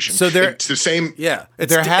situation. So it's the same. Yeah.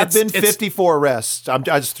 There have been 54 arrests. I'm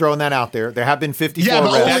just throwing that out there. There have been 54 Yeah,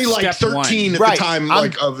 but arrests. only like That's step 13 one. at the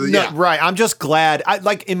time. Right. I'm just glad.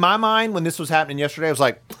 In my mind, when this was happening yesterday, I was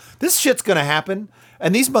like, this shit's going to happen.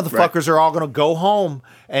 And these motherfuckers are all going to go home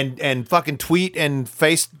and fucking tweet and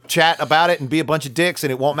face chat about it and be a bunch of dicks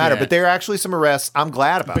and it won't matter. Yeah. But there are actually some arrests. I'm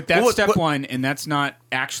glad about But it. that's step one, and that's not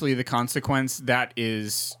actually the consequence. That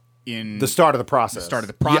is in The start of the process. the start of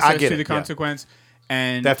the Yeah, process I get to it, the yeah. consequence.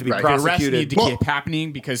 And They have to be the arrests prosecuted. need to keep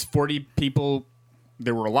happening because 40 people.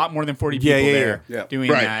 There were a lot more than 40 people Yeah, there yeah. doing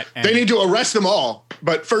Right. that. And They need to arrest them all.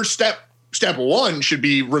 But first step one should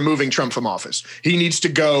be removing Trump from office. He needs to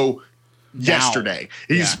go yesterday.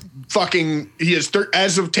 He's he has,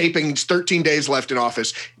 as of taping, it's 13 days left in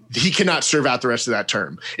office. He cannot serve out the rest of that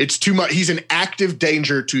term. It's too much. He's an active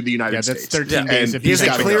danger to the United Yeah, States. that's 13 And days if He is he's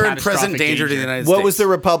a gotta clear go. and present Catastrophic danger to the danger. United States. What was the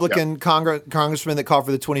Republican congressman that called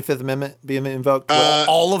for the 25th Amendment being invoked?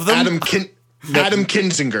 all of them? Adam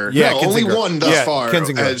Kinzinger. Yeah, no, only Kinzinger. one thus Yeah, far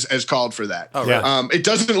Kinzinger. has called for that. Oh, really? It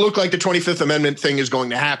doesn't look like the 25th Amendment thing is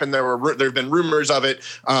going to happen. There have been rumors of it,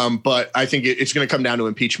 but I think it's going to come down to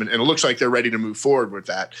impeachment, and it looks like they're ready to move forward with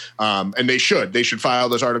that. And they should file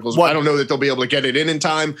those articles. What? I don't know that they'll be able to get it in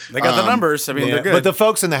time. They got the numbers. I mean, Yeah, they're good. but the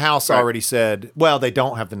folks in the House already said, well, they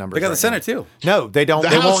don't have the numbers. they got right the Senate now. too. No, they don't. The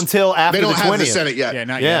They House- won't until after they don't the have 20th. the Senate yet. Yeah,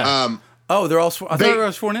 not Yeah. yet. Oh, they're all. I thought They- they were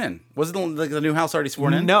sworn in. Wasn't the new House already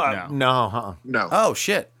sworn in? No. Uh-uh. No. Oh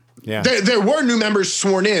shit. Yeah. There were new members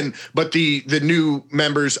sworn in, but the new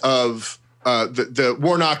members of the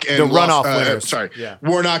Warnock and The runoff winners. Yeah.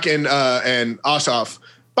 Warnock and Ossoff.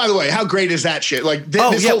 By the way, how great is that shit? Like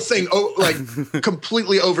this whole thing,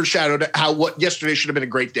 completely overshadowed what yesterday should have been a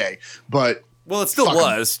great day. But Well, it still Fuck 'em.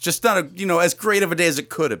 was. Just not as great of a day as it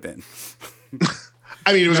could have been.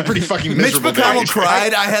 I mean, it was a pretty fucking Mitch miserable McConnell day.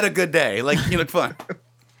 cried. I had a good day. Fun.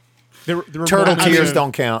 The Turtle Ramones- tears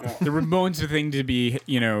don't count. The Ramones are a thing to be,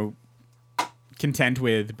 content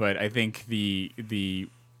with, but I think the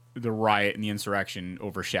riot and the insurrection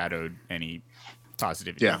overshadowed any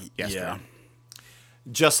positivity. Yeah. yesterday.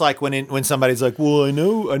 Just like when somebody's like, well, I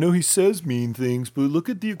know he says mean things, but look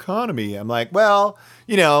at the economy. I'm like, well,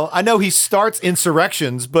 I know he starts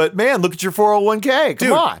insurrections, but man, look at your 401k. Come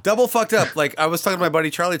Dude, on. double fucked up. I was talking to my buddy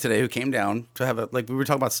Charlie today, who came down to have we were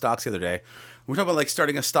talking about stocks the other day. We were talking about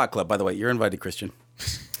starting a stock club. By the way, you're invited, Christian.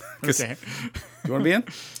 Okay. You want to be in?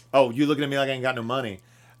 Oh, you looking at me like I ain't got no money.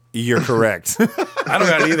 You're correct. I don't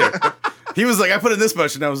got it either. He was like, I put in this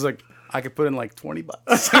much, and I was like, I could put in $20.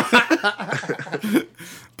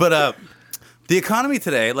 But the economy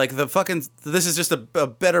today, this is just a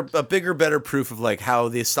bigger, better proof of how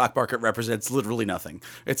the stock market represents literally nothing.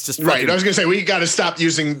 It's just Right. fucking- I was going to say, we got to stop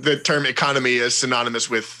using the term economy as synonymous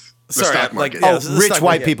with the Sorry, stock market. yeah, Oh, this is the rich stock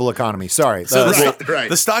white market. people economy. Sorry. So Right.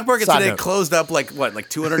 the stock market Side today note. closed up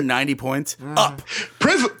 290 points up.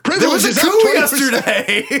 Privilege There was a is up coup 20%.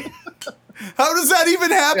 yesterday. How does that even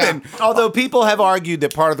happen? Although people have argued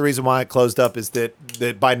that part of the reason why it closed up is that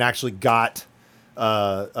Biden actually got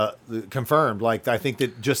confirmed. I think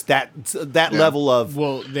that just that level of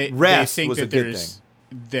Well, they rest think was that a good there's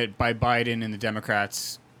that by Biden and the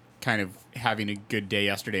Democrats kind of having a good day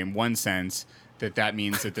yesterday in one sense, that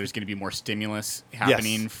means that there's going to be more stimulus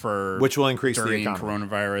happening for Which will increase the during economy.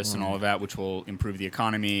 coronavirus and all of that, which will improve the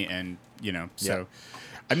economy and so.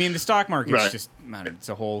 I mean, the stock market's Right. just, man, it's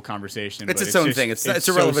a whole conversation. It's but its own just- thing. It's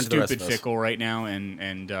so irrelevant to the rest stupid of us. fickle right now,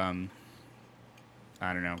 and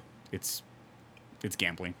I don't know. It's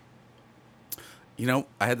gambling. I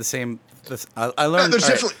had the same. I learned. There's all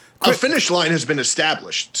right. definitely a finish line has been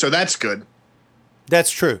established, so that's good.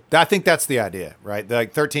 That's true. I think that's the idea, right?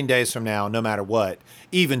 13 days from now, no matter what,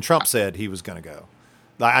 even Trump said he was going to go.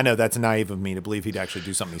 I know that's naive of me to believe he'd actually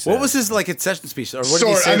do something he said. What was his concession speech? Or what did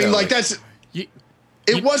he Sort. say? I mean, though? that's.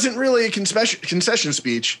 It wasn't really a concession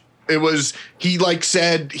speech. It was he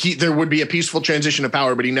said there would be a peaceful transition of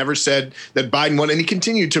power, but he never said that Biden won, and he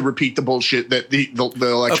continued to repeat the bullshit that the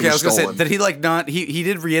election was stolen. Say that he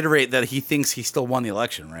did reiterate that he thinks he still won the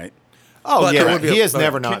election, right? Oh, But yeah, he has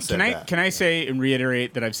never not said Can I that. can I say and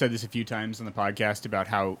reiterate that I've said this a few times on the podcast about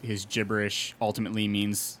how his gibberish ultimately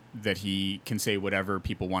means that he can say whatever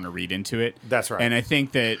people want to read into it. That's right. And I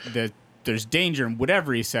think that there's danger in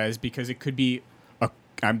whatever he says because it could be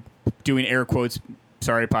I'm doing air quotes.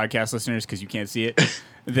 Sorry, podcast listeners, because you can't see it.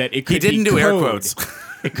 That it could He didn't be do air code. quotes.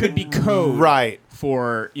 It could be code, Right.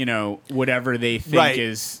 For whatever they think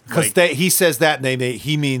is because he says that and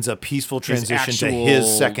he means a peaceful transition to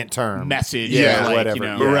his second term message. Yeah, like, whatever.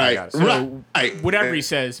 Yeah, Right. I got it. So Right. whatever he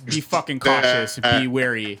says, be fucking cautious, be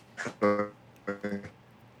wary.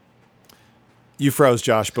 You froze,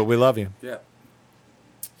 Josh, but we love you. Yeah.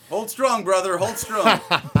 Hold strong, brother. Hold strong.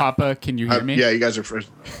 Papa, can you hear me? Yeah, you guys are first.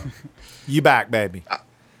 You back, baby.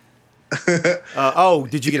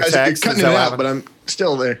 Did you get a Guys, text? you're cutting Is it that what out, happened? but I'm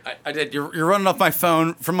still there. I did. You're running off my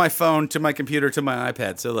phone, from my phone to my computer to my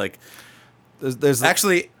iPad. So like, There's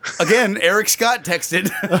actually, again, Eric Scott texted.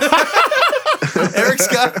 Eric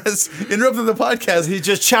Scott has interrupted the podcast. he's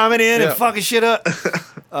just chiming in Yeah. and fucking shit up.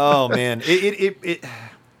 Oh man,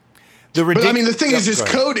 But I mean, the thing is, his go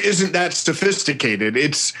ahead. code isn't that sophisticated.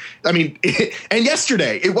 And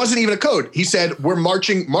yesterday, it wasn't even a code. He said, march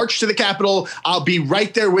to the Capitol. I'll be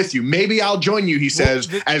right there with you. Maybe I'll join you, he says,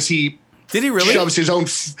 as he Did he really? shoves his own.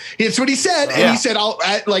 It's what he said. And Yeah. he said,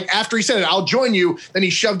 after he said it, I'll join you. Then he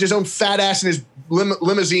shoved his own fat ass in his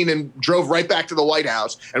limousine and drove right back to the White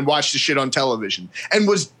House and watched the shit on television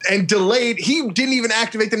and delayed. He didn't even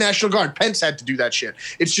activate the National Guard. Pence had to do that shit.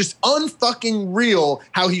 It's just unfucking real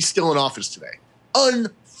how he's still in office today.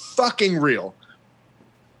 Unfucking real.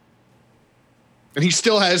 And he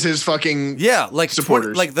still has his fucking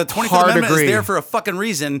supporters. The 25th Hard Amendment agree. is there for a fucking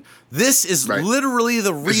reason. This is Right. literally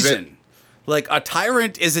the is it. reason. Like, a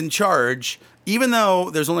tyrant is in charge, even though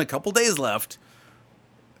there's only a couple days left.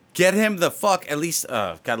 Get him the fuck at least.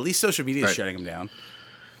 At least social media is Right. shutting him down.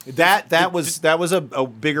 That was a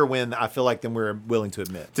bigger win, I feel like, than we're willing to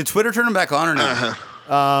admit. Did Twitter turn him back on or not?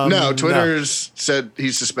 No, Twitter's said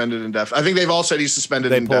he's suspended indefinitely. I think they've all said he's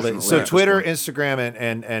suspended They pulled indefinitely. it. So at this Twitter, point. Instagram,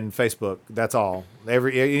 and Facebook. That's all.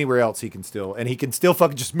 Anywhere else he can still, and he can still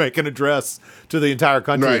fucking just make an address to the entire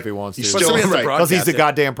country Right. if he wants to. He's But still somebody has to right. Because he's broadcast the it.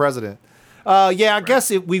 goddamn president. I guess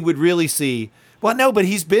we would really see. Well, no, but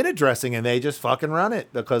he's been addressing, and they just fucking run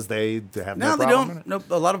it because they have no No, they problem in don't.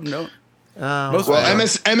 No, a lot of them don't. Most Well, of them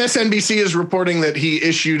don't. MSNBC is reporting that he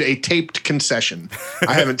issued a taped concession.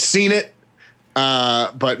 I haven't seen it,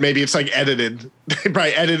 but maybe it's like edited. They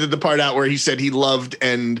probably edited the part out where he said he loved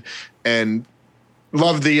and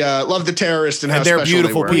loved the terrorists and how they're special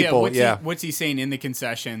beautiful they were. people. What's yeah. what's he saying in the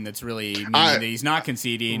concession that's really meaning I- that he's not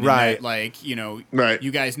conceding? Right. And that, Right.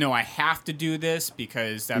 you guys know I have to do this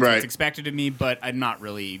because that's Right. what's expected of me, but I'm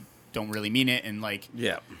don't really mean it. And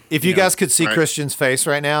Yeah. If you know, guys could see right. Christian's face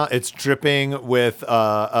right now, it's dripping with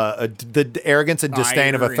the arrogance and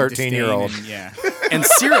disdain of a ire and 13-year-old. disdain and- yeah. And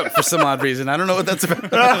syrup for some odd reason. I don't know what that's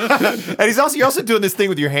about. And you're also doing this thing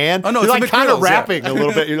with your hand. Oh, no, you're it's like a kind of McGrill's, yeah. rapping a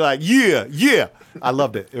little bit. You're like, yeah. I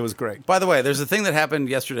loved it. It was great. By the way, there's a thing that happened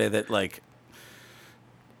yesterday that, like,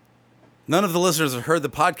 none of the listeners have heard the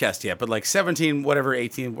podcast yet, but like 17, whatever,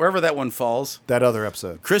 18, wherever that one falls. That other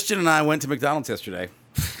episode. Christian and I went to McDonald's yesterday,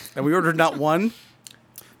 and we ordered not one,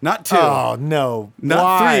 not two, Oh no, not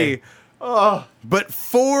Why? three, but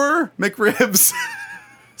 4 McRibs.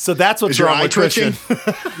 So that's what's Is your wrong eye with Christian.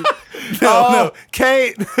 twitching? No,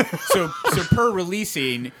 Kate. So per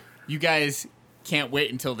releasing, you guys can't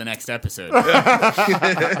wait until the next episode.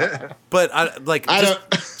 But I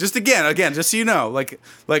just again, just so you know,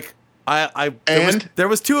 And? there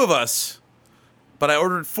was 2 of us, but I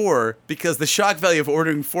ordered 4 because the shock value of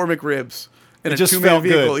ordering 4 McRibs in It a just 2-man felt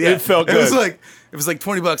good. vehicle, yeah, It felt It was good. like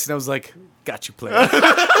 $20, and I was like, got you, player.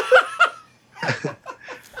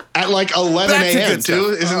 At like 11 Back to a.m. good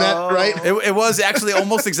too? stuff. Isn't that right? It was actually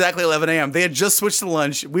almost exactly 11 a.m. They had just switched to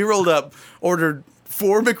lunch. We rolled up, ordered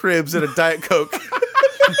 4 McRibs and a Diet Coke.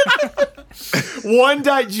 One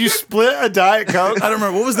diet. You split a Diet Coke. I don't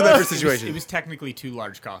remember. What was the beverage It situation? was technically 2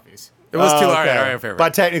 large coffees. It was 2. Oh, All right, okay. all right, fair.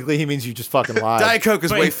 But technically, he means you just fucking lied. Diet Coke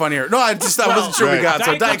is But- way funnier. No, I wasn't sure we right. got.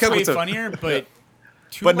 So Diet Coke's Coke way was a, funnier, but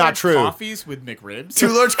 2 But not large true. coffees with McRibs. 2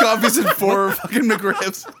 large coffees and 4 fucking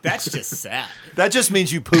McRibs. That's just sad. That just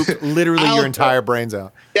means you pooped literally your entire brains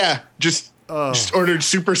out. Yeah, just ordered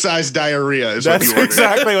supersized diarrhea. Is what That's you ordered.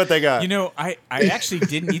 exactly what they got. You know, I actually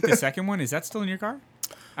didn't eat the second one. Is that still in your car?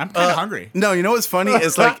 I'm kind of hungry. No, you know what's funny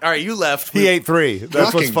is like, all right, you left. He ate 3.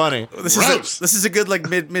 That's what's Fucking funny. This is a good like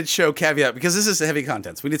mid show caveat because this is heavy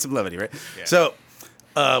contents. We need some levity, right? Yeah. So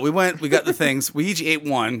we got the things. We each ate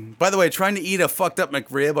one. By the way, trying to eat a fucked up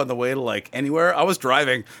McRib on the way to like anywhere. I was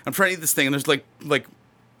driving. I'm trying to eat this thing, and there's like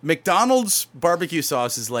McDonald's barbecue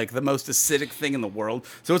sauce is like the most acidic thing in the world.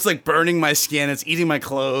 So it's like burning my skin. It's eating my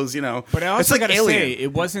clothes. You know. But I also it's like gotta alien. say,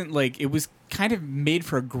 it wasn't like it was kind of made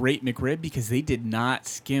for a great McRib because they did not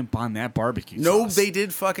skimp on that barbecue No, sauce. they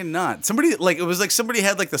did fucking not. Somebody like it was like somebody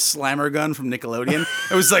had like the slammer gun from Nickelodeon.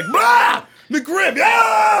 It was like ah, McRib,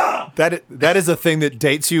 yeah. That is a thing that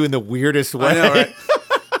dates you in the weirdest way. I know,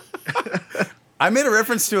 right? I made a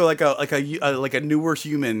reference to like a newer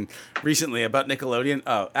human recently about Nickelodeon.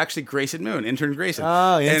 Actually, Grayson Moon, intern Grayson.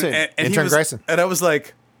 Oh, intern. And he Intern was- Grayson. And I was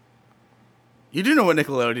like, "You do know what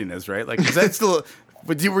Nickelodeon is, right? Like, is that still?"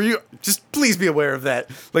 But were you just please be aware of that?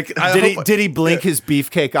 Like, Did he blink his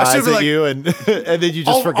beefcake eyes should've at like- you and then you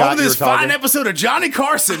just forgot you were this talking? fine episode of Johnny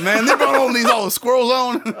Carson, man. They brought all the squirrels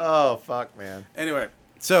on. Oh fuck, man. Anyway,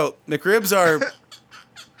 so McRibs are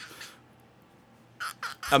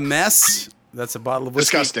a mess. That's a bottle of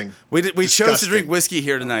whiskey. Disgusting. We chose to Disgusting. drink whiskey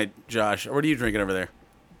here tonight, Josh. What are you drinking over there?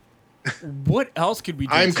 What else could we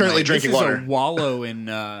do? I'm currently tonight? drinking this water. Is a wallow in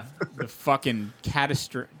the fucking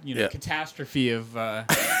Yeah. catastrophe of the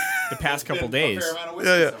past couple days.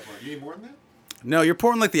 Yeah. You need more than that? No, you're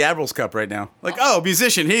pouring like the Admiral's Cup right now. Like, oh,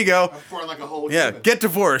 musician, here you go. I'm pouring like a whole Yeah, get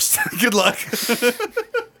divorced. Good luck.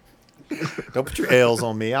 Don't put your ales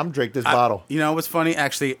on me. I'm drink this bottle. You know what's funny?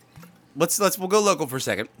 Actually, we'll go local for a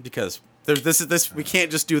second because there's this. We can't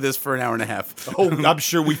just do this for an hour and a half. Oh, I'm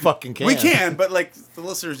sure we fucking can. We can, but like the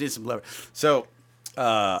listeners need some lever. So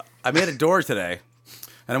I made a door today,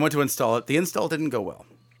 and I went to install it. The install didn't go well.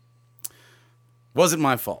 Wasn't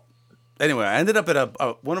my fault. Anyway, I ended up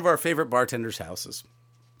at one of our favorite bartenders' houses,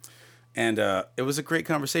 and it was a great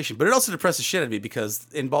conversation. But it also depressed the shit out of me because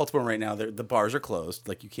in Baltimore right now, the bars are closed.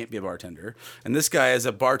 Like you can't be a bartender. And this guy is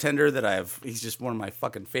a bartender that he's just one of my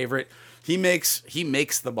fucking favorite. He makes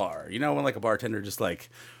the bar. You know when like a bartender just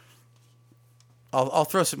like. I'll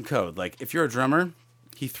throw some code. Like if you're a drummer,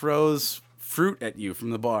 he throws fruit at you from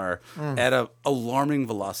the bar at a alarming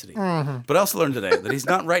velocity. But I also learned today that he's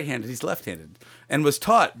not right-handed, he's left-handed. And was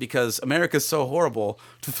taught because America's so horrible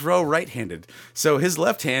to throw right-handed. So his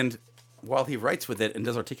left hand, while he writes with it and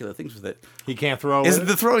does articulate things with it, He can't throw is it.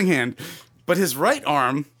 the throwing hand. But his right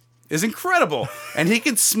arm is incredible. And he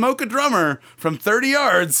can smoke a drummer from 30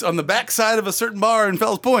 yards on the backside of a certain bar in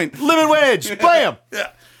Fells Point. Lemon wedge. Bam. Yeah.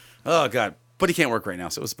 Oh, God. But he can't work right now,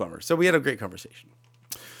 so it was a bummer. So we had a great conversation.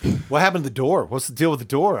 What happened to the door? What's the deal with the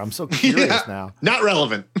door? I'm so curious now. Not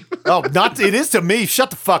relevant. Oh, it is to me. Shut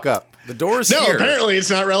the fuck up. The door's No, here. apparently it's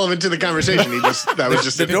not relevant to the conversation. That was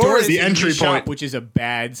just the door is the in entry his shop, point. which is a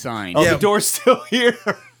bad sign. Oh, Yeah. the door's still here.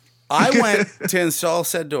 I went to install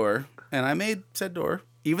said door, and I made said door,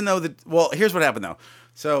 even though here's what happened, though.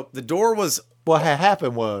 So the door was, What had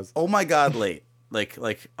happened was oh my God, late. Like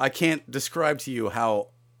I can't describe to you how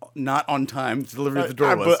not on time the delivery of the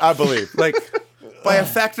door was. I believe. Like, by a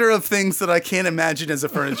factor of things that I can't imagine as a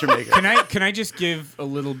furniture maker. Can I just give a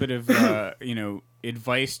little bit of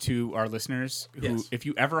advice to our listeners who, Yes. if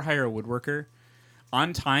you ever hire a woodworker,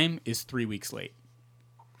 on time is 3 weeks late.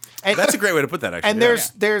 And, That's a great way to put that, actually. and Yeah.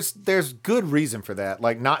 there's good reason for that.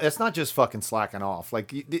 Like it's not just fucking slacking off.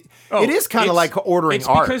 Like it Oh, is kind of it's- like ordering It's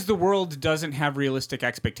art. because the world doesn't have realistic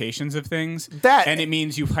expectations of things. That- and it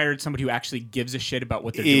means you've hired somebody who actually gives a shit about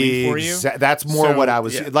what they're doing for you. That's more So, what I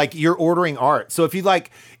was yeah. like. You're ordering art. So if you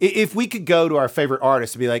like, if we could go to our favorite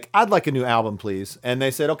artist to be like, I'd like a new album, please, and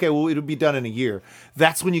they said, okay, well, it'll be done in a year.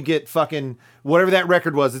 That's when you get fucking whatever that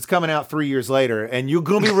record was. It's coming out 3 years later, and you're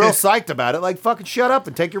gonna be real psyched about it. Like fucking shut up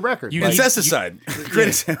and take your record. You Like, need- Incesticide. Great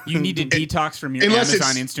example. You need to detox from your Unless Amazon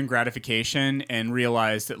it's- instant gratification and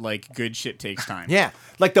realize that like good shit takes time. yeah,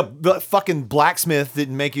 like the fucking blacksmith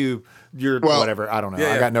didn't make you your Well, whatever. I don't know.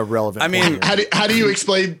 yeah, I yeah. got no relevant. I mean, point here. How do you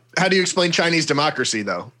explain Chinese democracy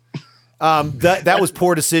though? That was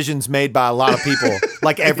poor decisions made by a lot of people.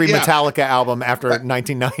 Like every Yeah. Metallica album after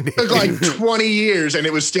 1990. Took like 20 years and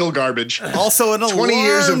it was still garbage. Also, an 20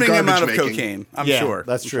 years of alarming garbage amount of making. cocaine, I'm Yeah, sure.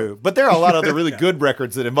 that's true. But there are a lot of other really good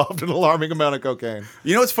records that involved an alarming amount of cocaine.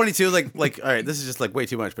 You know what's funny too? Like, all right, this is just like way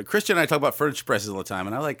too much. But Christian and I talk about furniture prices all the time,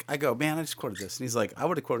 and I go, man, I just quoted this, and he's like, I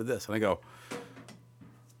would have quoted this, and I go,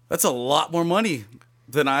 that's a lot more money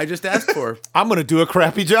than I just asked for. I'm gonna do a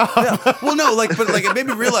crappy job. Well, no, but it made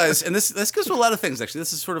me realize, and this goes to a lot of things. Actually,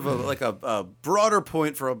 this is sort of a broader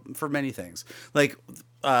point for many things. Like,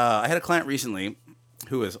 I had a client recently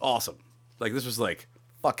who is awesome. Like, this was like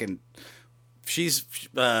fucking she's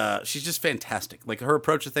just fantastic. Like her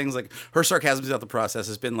approach to things, like her sarcasm throughout the process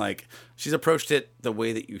has been like she's approached it the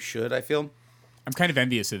way that you should. I feel. I'm kind of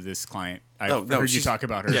envious of this client. I've heard you talk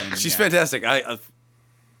about her. Yeah, she's fantastic.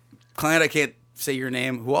 Client, I can't say your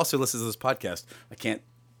name, who also listens to this podcast. I can't.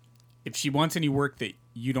 If she wants any work that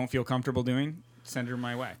you don't feel comfortable doing, send her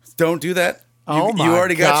my way. Don't do that. Oh my You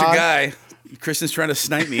already got your God. guy. Kristen's trying to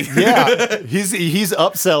snipe me. Yeah, he's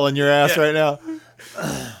upselling your ass right now.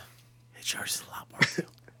 It charges a lot more too.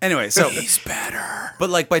 Anyway, so he's better. But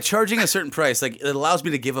like by charging a certain price, like it allows me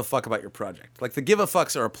to give a fuck about your project. Like the give a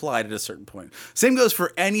fucks are applied at a certain point. Same goes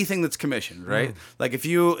for anything that's commissioned, right? Like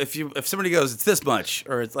if somebody goes, it's this much,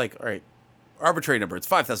 or it's like, all right, arbitrary number, it's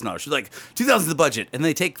 $5,000. She's like, $2,000 is the budget, and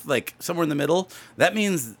they take like somewhere in the middle. That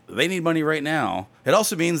means they need money right now. It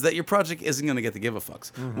also means that your project isn't going to get the give a fucks.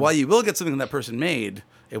 While you will get something that person made,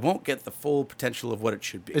 it won't get the full potential of what it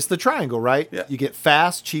should be. It's the triangle, right? Yeah. You get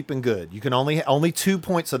fast, cheap, and good. You can only 2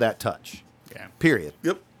 points of that touch. Yeah. Period.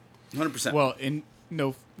 Yep, 100%. Well, and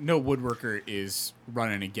no woodworker is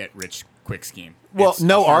running a get rich quick scheme. Well, It's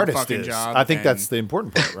no a hard artist fucking is. job, I think and- that's the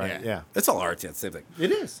important part, right? Yeah. it's all art, yeah, same thing.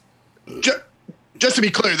 It is. Just to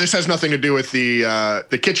be clear, this has nothing to do with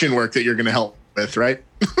the kitchen work that you're going to help with, right?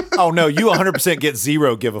 Oh no, you 100% get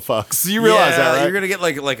zero give a fucks. You realize that, right? You're gonna get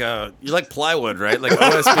you like plywood, right? Like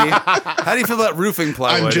OSB. How do you feel about roofing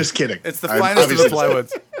plywood? I'm just kidding. It's the I'm finest of the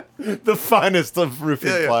obviously- plywoods. The finest of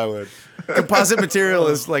roofing Yeah. plywood. Composite material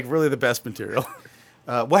is like really the best material.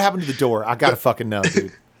 What happened to the door? I gotta fucking know,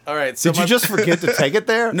 dude. All right. So Did you just forget to take it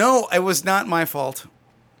there? No, it was not my fault.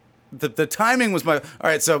 The timing was my. All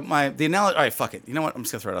right. So the analogy. All right. Fuck it. You know what? I'm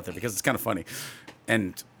just gonna throw it out there because it's kind of funny.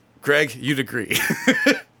 And Greg, you'd agree.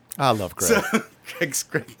 I love Greg.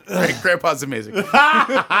 Grandpa's amazing.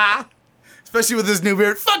 Especially with his new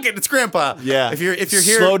beard. Fuck it, it's Grandpa. Yeah. If you're here.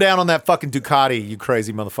 Slow down on that fucking Ducati, you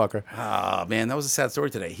crazy motherfucker. Oh man, that was a sad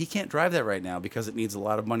story today. He can't drive that right now because it needs a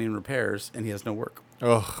lot of money in repairs and he has no work.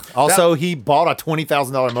 Ugh. Also, he bought a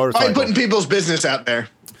 $20,000 Why motorcycle. putting people's business out there?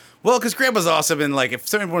 Well, because Grandpa's awesome, and like if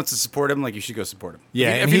somebody wants to support him, like you should go support him.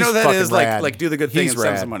 Yeah, if and you know he's that fucking is rad. like do the good thing He's and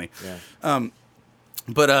save rad. some money. Yeah.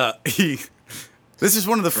 But this is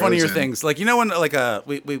one of the funnier Frozen. things. Like you know when I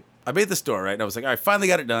made this door right, and I was like, all right, finally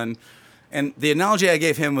got it done. And the analogy I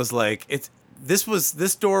gave him was like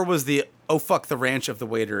this door was the oh fuck the ranch of the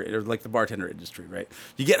waiter or like the bartender industry, right?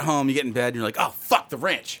 You get home, you get in bed, and you're like, oh fuck the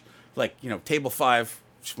ranch, like table 5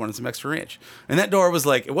 just wanted some extra ranch, and that door was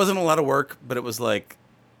like it wasn't a lot of work, but it was like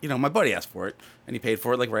my buddy asked for it and he paid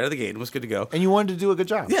for it like right out of the gate and was good to go. And you wanted to do a good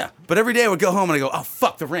job. Yeah, but every day I would go home and I go, oh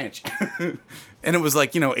fuck the ranch, and it was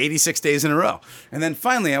like 86 days in a row, and then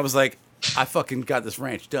finally I was like, I fucking got this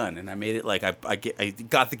ranch done, and I made it like I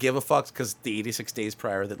got the give a fucks because the 86 days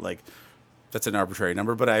prior that like that's an arbitrary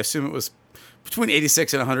number, but I assume it was between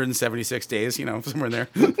 86 and 176 days, somewhere in there,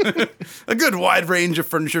 a good wide range of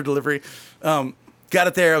furniture delivery. Got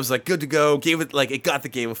it there. I was like good to go. Gave it like it got the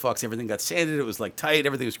give a fucks. Everything got sanded. It was like tight.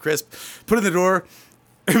 Everything was crisp. Put it in the door.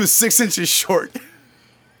 It was 6 inches short.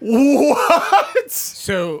 What?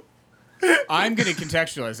 So I'm going to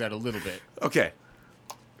contextualize that a little bit. Okay.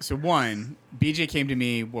 So one, BJ came to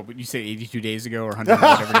me, what would you say, 82 days ago or 100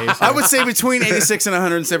 whatever days? I would say between 86 and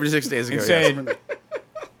 176 days ago. and yes. said,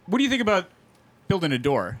 what do you think about building a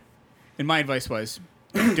door? And my advice was,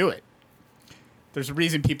 don't do it. There's a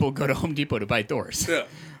reason people go to Home Depot to buy doors. Yeah.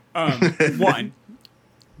 One,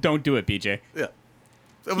 don't do it, BJ. Yeah.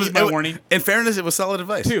 It Heed my warning. In fairness, it was solid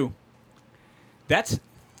advice. Two, that's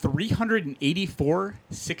 384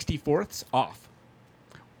 64ths off.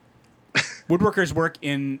 Woodworkers work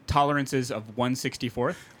in tolerances of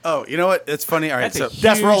 1/64th. Oh, you know what? It's funny. All right, That's so a huge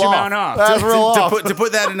That's real amount off. off. That's real off. to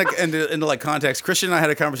put that into like context, Christian and I had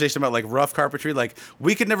a conversation about like rough carpentry. Like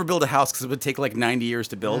we could never build a house because it would take like 90 years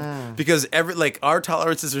to build because our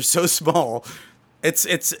tolerances are so small.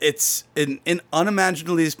 It's an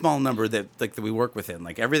unimaginably small number that like that we work within.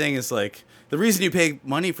 Like everything is like the reason you pay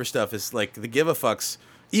money for stuff is like the give a fucks.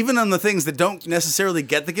 Even on the things that don't necessarily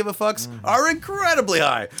get the give a fucks are incredibly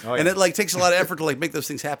high. Oh, yeah. And it like takes a lot of effort to like make those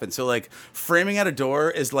things happen. So like framing out a door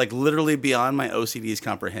is like literally beyond my OCD's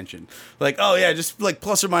comprehension. Like, oh yeah, just like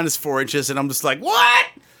plus or minus 4 inches. And I'm just like, what?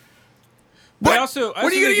 But What are you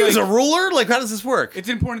going to think, use? like, A ruler? Like, how does this work? It's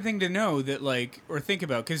an important thing to know that, like, or think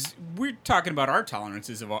about, because we're talking about our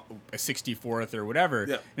tolerances of a 64th or whatever.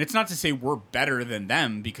 Yeah. And it's not to say we're better than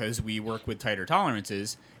them because we work with tighter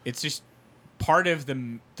tolerances. It's just part of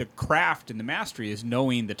the craft and the mastery is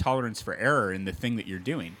knowing the tolerance for error in the thing that you're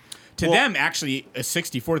doing. To Well- them, actually, a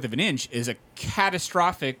 64th of an inch is a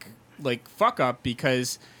catastrophic, like, fuck up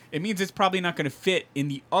because it means it's probably not going to fit in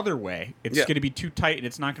the other way. It's Yeah. going to be too tight and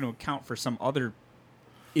it's not going to account for some other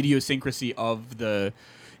idiosyncrasy of the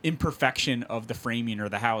imperfection of the framing or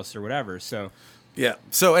the house or whatever. So Yeah.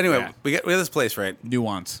 So anyway, Yeah. we have this place, right?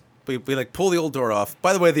 nuance. We like pull the old door off.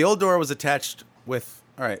 By the way, the old door was attached with,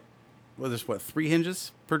 all right, well, there's 3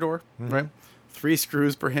 hinges per door, right? 3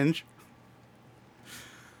 screws per hinge.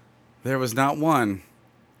 There was not one,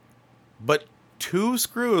 but 2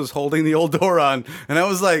 screws holding the old door on. And I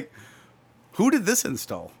was like, who did this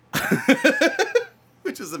install?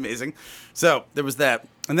 Which is amazing. So there was that.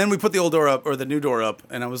 And then we put the old door up, or the new door up,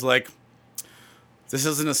 and I was like, this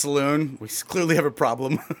isn't a saloon. We clearly have a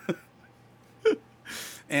problem.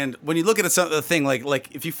 And when you look at the thing,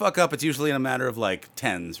 like if you fuck up, it's usually in a matter of like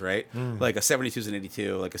 10s, right? Like a 72 is an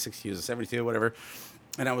 82, like a 62 is a 72, whatever.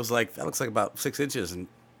 And I was like, that looks like about 6 inches, and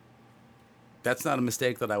that's not a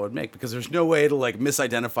mistake that I would make, because there's no way to like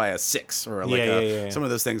misidentify a 6 or like some of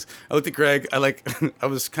those things. I looked at Greg. I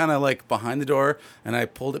was kind of like behind the door, and I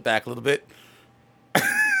pulled it back a little bit.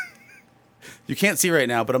 You can't see right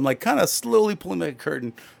now, but I'm like kind of slowly pulling back a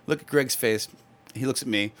curtain. Look at Greg's face. He looks at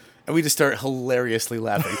me, and we just start hilariously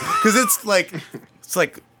laughing, because it's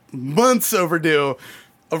like months overdue.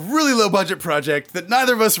 A really low budget project that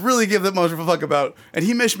neither of us really give that much of a fuck about, and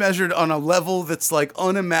he mismeasured on a level that's like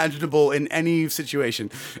unimaginable in any situation.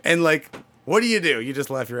 And like, what do? You just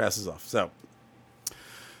laugh your asses off. So,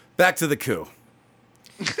 back to the coup.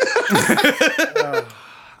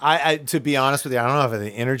 I to be honest with you, I don't know if I have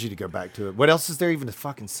the energy to go back to it. What else is there even to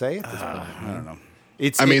fucking say at this point? I don't know.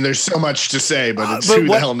 I mean, there's so much to say, but it's who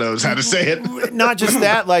the hell knows how to say it. Not just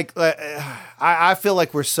that, I feel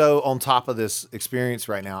like we're so on top of this experience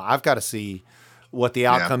right now. I've got to see what the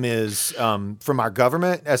outcome is from our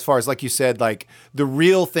government, as far as, like you said, like the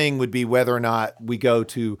real thing would be whether or not we go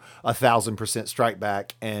to 1,000% strike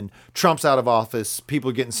back and Trump's out of office,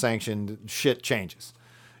 people getting sanctioned, shit changes.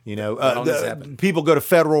 You know, people go to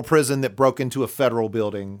federal prison that broke into a federal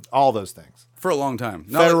building, all those things. For a long time.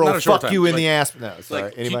 Federal not fuck you in the ass. No, sorry.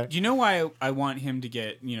 like, Anybody? Do you know why I want him to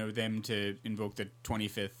get, them to invoke the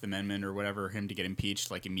 25th Amendment or whatever, him to get impeached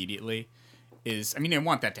like immediately? I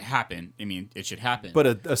want that to happen. I mean, it should happen. But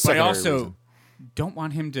a secondary I also reason. don't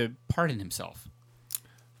want him to pardon himself.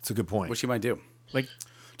 That's a good point. Which he might do. Like,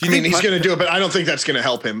 I mean, he's going to do it, but I don't think that's going to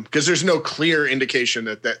help him, because there's no clear indication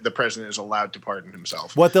that the president is allowed to pardon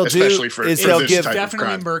himself. What they'll do is they'll give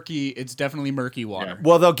It's definitely murky water.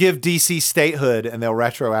 Well, they'll give DC statehood and they'll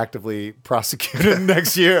retroactively prosecute him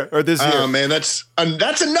next year or this year. Oh man, that's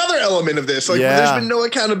another element of this. Like, there's been no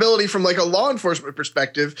accountability from like a law enforcement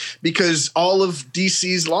perspective, because all of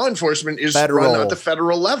DC's law enforcement is run at the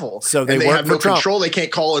federal level. So they have no Trump. control. They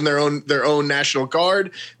can't call in their own National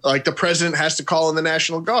Guard. Like the president has to call in the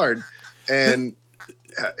National Guard. And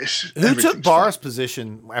who took Barr's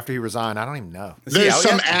position after he resigned? I don't even know. There's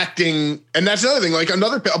some acting, and that's another thing. Like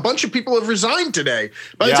a bunch of people have resigned today.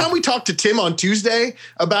 By the time we talk to Tim on Tuesday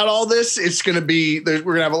about all this, it's going to be we're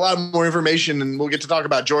going to have a lot more information, and we'll get to talk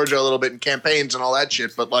about Georgia a little bit and campaigns and all that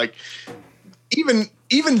shit. But like, even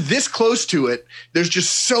this close to it, there's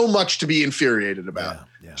just so much to be infuriated about.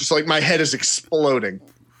 Yeah. Just like my head is exploding.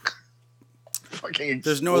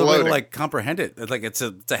 There's no other way to like comprehend it. It's like it's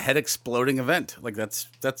a head exploding event. Like that's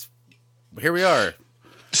here we are.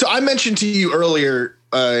 So I mentioned to you earlier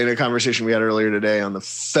in a conversation we had earlier today on the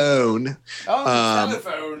phone. On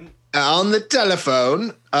the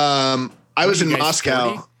telephone. I was in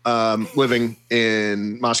Moscow, living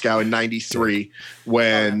in Moscow in '93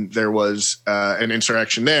 when there was an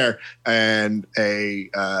insurrection there and a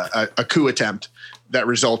coup attempt that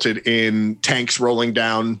resulted in tanks rolling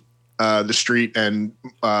down the street and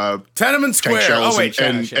Tiananmen Square.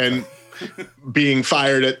 And being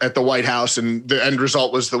fired at the White House, and the end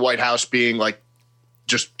result was the White House being like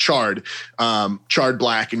just charred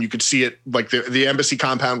black, and you could see it like the embassy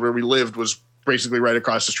compound where we lived was basically right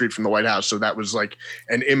across the street from the White House. So that was like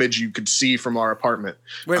an image you could see from our apartment.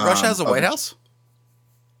 Wait, Russia has a White House?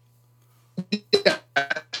 Yeah.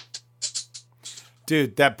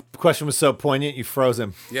 Dude, that question was so poignant, you froze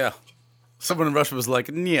him. Yeah. Someone in Russia was like,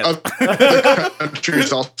 "Niet."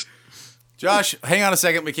 Josh, hang on a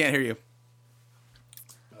second. We can't hear you.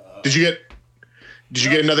 Did you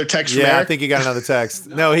get another text from Eric? Eric? I think he got another text.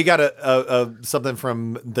 No, he got a something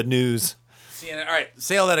from the news. CNN. All right,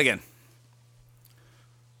 say all that again.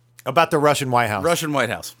 About the Russian White House. Russian White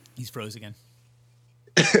House. He's froze again.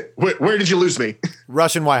 Where did you lose me?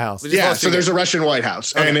 Russian White House. Yeah, so there's a Russian White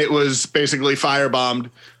House, and it was basically firebombed.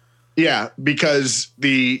 Yeah, because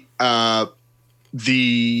I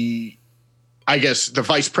guess the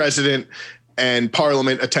vice president and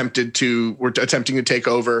parliament were attempting to take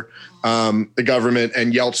over the government,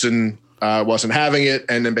 and Yeltsin wasn't having it,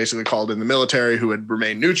 and then basically called in the military, who had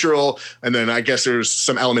remained neutral. And then I guess there's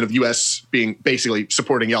some element of U.S. being basically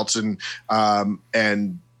supporting Yeltsin,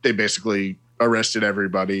 and they basically arrested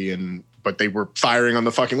everybody, but they were firing on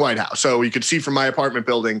the fucking White House. So you could see from my apartment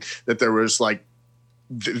building that there was like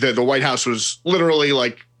the White House was literally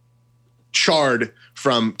like charred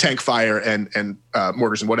from tank fire and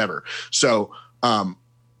mortars and whatever. So,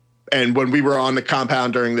 and when we were on the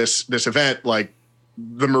compound during this event, like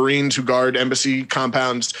the Marines who guard embassy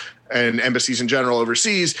compounds and embassies in general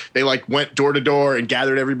overseas, they like went door to door and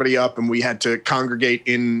gathered everybody up, and we had to congregate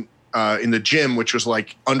in the gym, which was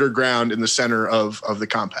like underground in the center of the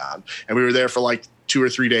compound. And we were there for like 2 or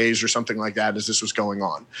 3 days or something like that as this was going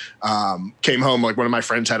on. Came home, like one of my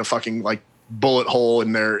friends had a fucking like bullet hole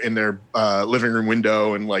in their living room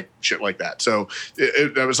window and like shit like that. So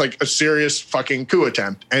that was like a serious fucking coup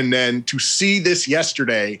attempt. And then to see this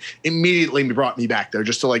yesterday immediately brought me back there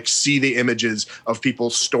just to like see the images of people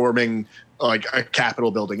storming like a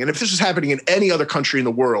Capitol building. And if this was happening in any other country in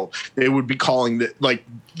the world, they would be calling that like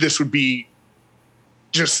this would be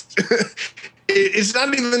just it's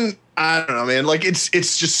not even, I don't know, man. Like it's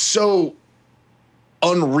just so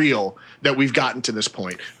unreal that we've gotten to this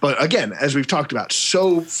point. But again, as we've talked about,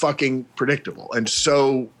 so fucking predictable and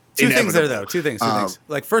so Two inevitable. things there, though. Two things.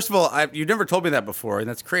 Like, first of all, you never told me that before, and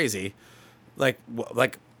that's crazy. Like,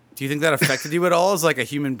 do you think that affected you at all as like a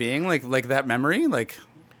human being? Like that memory? Like,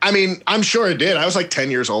 I mean, I'm sure it did. I was like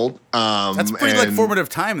 10 years old. That's pretty like formative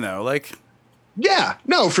time, though. Like, yeah,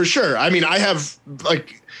 no, for sure. I mean, I have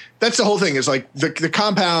like, that's the whole thing is like the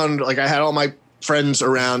compound, like I had all my friends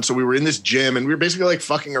around, so we were in this gym and we were basically like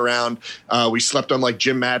fucking around. We slept on like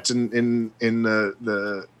gym mats in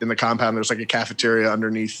the compound. There's like a cafeteria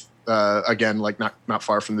underneath, again, like not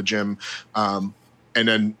far from the gym. And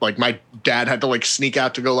then like my dad had to like sneak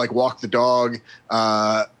out to go like walk the dog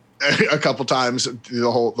a couple times,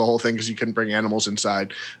 the whole thing, because you couldn't bring animals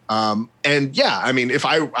inside. And yeah, I mean, if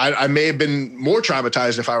I may have been more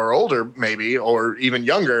traumatized if I were older, maybe, or even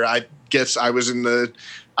younger. I guess I was I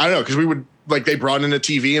don't know, because we would, like, they brought in a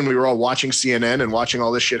TV and we were all watching CNN and watching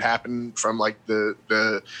all this shit happen from like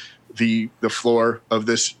the floor of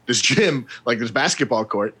this gym, like this basketball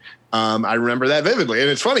court. I remember that vividly. And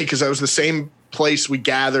it's funny because that was the same place we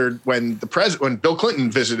gathered when Bill Clinton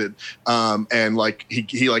visited, and like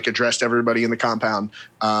he like addressed everybody in the compound,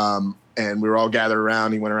 and we were all gathered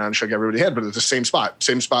around. He went around and shook everybody's head, but it's the same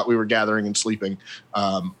spot we were gathering and sleeping.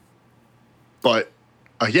 But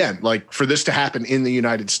again, like for this to happen in the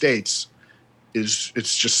United States it's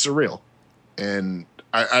just surreal, and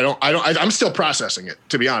I'm still processing it,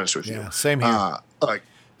 to be honest with you. Yeah, same here.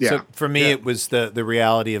 So for me, it was the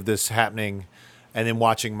reality of this happening, and then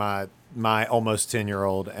watching my almost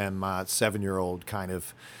 10-year-old and my 7-year-old kind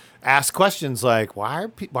of ask questions like, why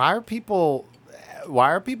are people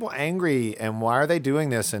angry, and why are they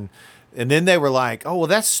doing this? And then they were like, oh, well,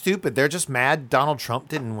 that's stupid. They're just mad Donald Trump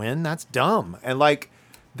didn't win. That's dumb. And like,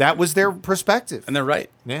 that was their perspective. and they're right.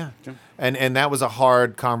 Yeah. And that was a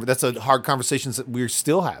hard conversation that we're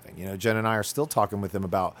still having. You know, Jen and I are still talking with them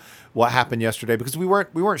about what happened yesterday, because we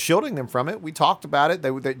weren't shielding them from it. We talked about it.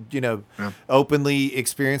 They openly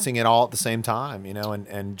experiencing it all at the same time, you know,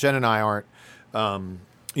 and Jen and I aren't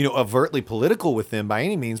overtly political with them by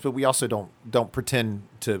any means, but we also don't pretend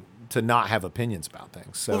to not have opinions about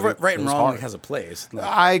things. So Well, right and wrong has a place. Like,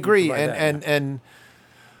 I agree. you provide that.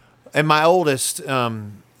 And my oldest,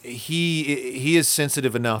 he is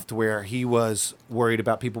sensitive enough to where he was worried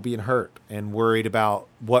about people being hurt and worried about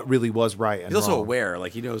what really was right and He's also wrong. aware.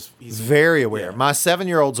 Like, he knows. He's Very aware. Yeah. My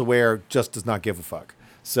 7-year-old's aware, just does not give a fuck.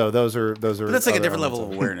 So those are. But that's like a other different elements level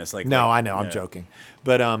of it. awareness. Like, No, like, I know. I'm yeah. joking.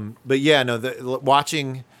 But yeah, no.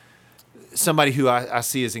 Watching somebody who I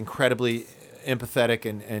see as incredibly empathetic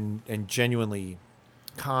and genuinely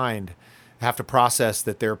kind have to process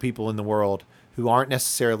that there are people in the world who aren't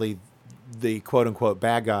necessarily the quote unquote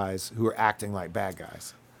bad guys who are acting like bad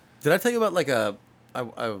guys. Did I tell you about like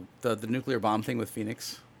the nuclear bomb thing with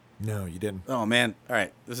Phoenix? No, you didn't. Oh man! All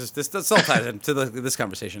right, this all ties into this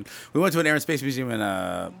conversation. We went to an Air and Space Museum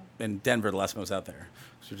in Denver the last time I was out there.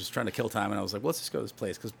 So we were just trying to kill time, and I was like, well, let's just go to this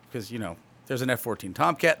place because there's an F-14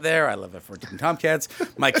 Tomcat there. I love F-14 Tomcats.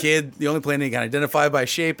 My kid, the only plane he can identify by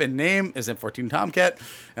shape and name is F-14 Tomcat,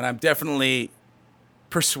 and I'm definitely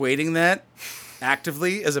persuading that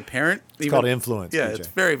actively as a parent. It's called influence. Yeah, PJ. it's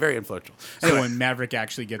very, very influential. So when Maverick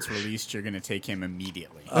actually gets released, you're going to take him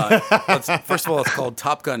immediately. First of all, it's called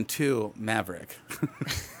Top Gun 2 Maverick.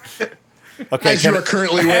 Okay, As you are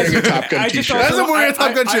currently wearing a Top Gun I just t-shirt. also, As I'm wearing a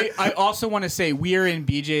Top Gun shirt. I also want to say we're in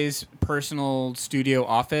BJ's personal studio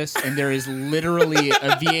office, and there is literally a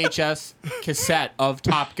VHS cassette of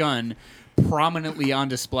Top Gun prominently on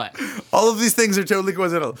display. All of these things are totally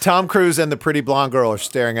coincidental. Tom Cruise and the pretty blonde girl are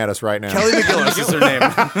staring at us right now. Kelly McGillis is her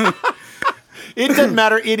name. It doesn't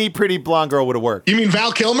matter. Any pretty blonde girl would have worked. You mean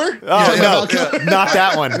Val Kilmer? Oh, Yeah, no, Val Kilmer. not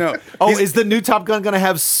that one. No. Oh, is the new Top Gun going to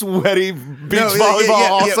have sweaty beach No, volleyball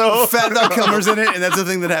also? Fat Val Kilmer's in it, and that's the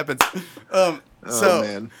thing that happens. So,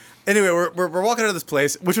 man. anyway, we're walking out of this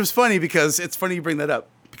place, which was funny because it's funny you bring that up.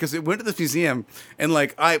 Because we went to this museum and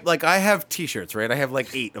I have T-shirts, right? I have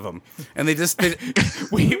like 8 of them, and they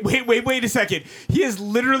Wait a second. He is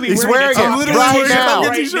literally He's wearing wearing a it right now.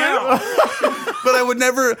 right now. But I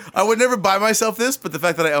would never buy myself this. But the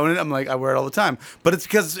fact that I own it, I'm like I wear it all the time. But it's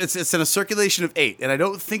because it's in a circulation of 8, and I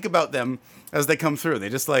don't think about them as they come through. They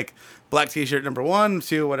just like black T-shirt number 1,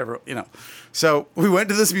 2, whatever, you know. So we went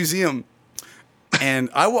to this museum. And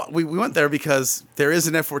we went there because there is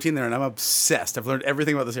an F-14 there, and I'm obsessed. I've learned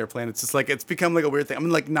everything about this airplane. It's just like it's become like a weird thing. I'm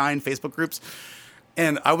in like 9 Facebook groups,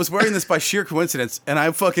 and I was wearing this by sheer coincidence. And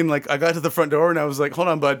I fucking I got to the front door, and I was like, "Hold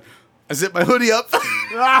on, bud." I zipped my hoodie up.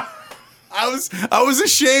 I was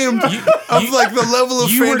ashamed of like the level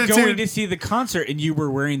of You were fanitude. going to see the concert, and you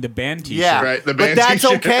were wearing the band T-shirt. Yeah, Right, the but band that's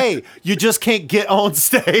T-shirt. okay. You just can't get on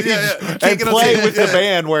stage Yeah. You can't and get on play stage. with the Yeah.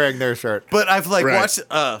 band wearing their shirt. But I've like Right. watched.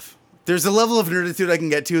 There's a level of nerditude I can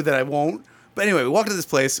get to that I won't. But anyway, we walked to this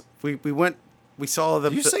place. We went. We saw the.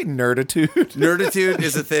 Did you say nerditude? Nerditude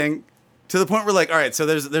is a thing, to the point where like, all right, so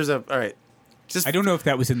there's a all right. Just I don't know if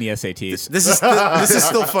that was in the SATs. this is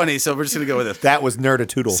still funny, so we're just gonna go with this. That was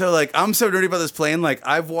nerditude. So like, I'm so nerdy about this plane. Like,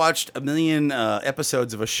 I've watched a million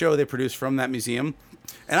episodes of a show they produced from that museum,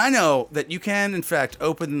 and I know that you can, in fact,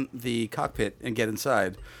 open the cockpit and get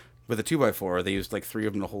inside with a 2x4. They used like 3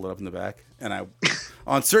 of them to hold it up in the back. And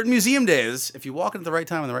on certain museum days, if you walk in at the right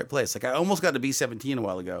time in the right place, like I almost got to B-17 a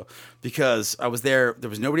while ago because I was there. There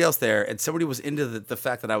was nobody else there, and somebody was into the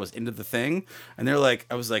fact that I was into the thing, and they're like,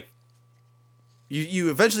 I was like. You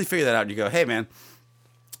eventually figure that out, and you go, "Hey, man,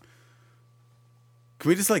 can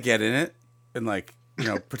we just like get in it and like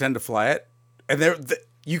pretend to fly it?" And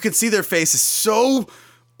you can see their face is so,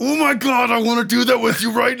 "Oh my god, I want to do that with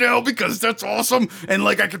you right now because that's awesome!" And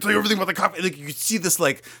like I can tell you everything about the cockpit. Like you can see this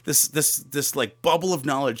like this like bubble of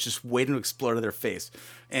knowledge just waiting to explode out of their face,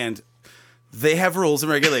 and they have rules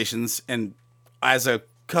and regulations. And as a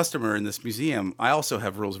customer in this museum, I also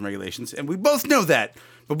have rules and regulations, and we both know that.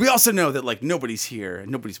 But we also know that like nobody's here and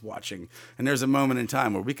nobody's watching, and there's a moment in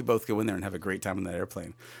time where we could both go in there and have a great time in that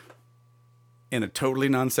airplane in a totally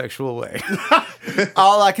non-sexual way.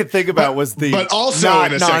 All I could think about was the but also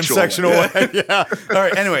not in a sexual non-sexual way. Yeah. All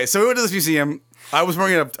right. Anyway, so we went to this museum. I was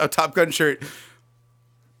wearing a Top Gun shirt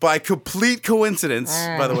by complete coincidence.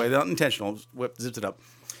 By the way, not intentional. Zipped it up,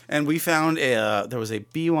 and we found there was a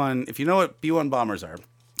B-1. If you know what B-1 bombers are.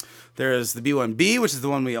 There's the B-1B, which is the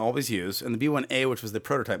one we always use, and the B-1A, which was the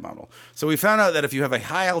prototype model. So we found out that if you have a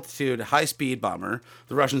high-altitude, high-speed bomber,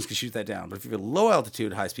 the Russians can shoot that down. But if you have a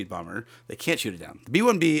low-altitude, high-speed bomber, they can't shoot it down. The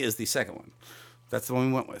B-1B is the second one. That's the one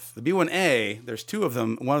we went with. The B-1A, there's 2 of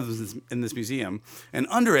them. One of them is in this museum. And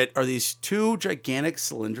under it are these 2 gigantic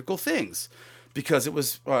cylindrical things. Because it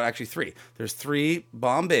was, well, actually 3. There's 3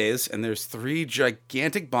 bomb bays, and there's 3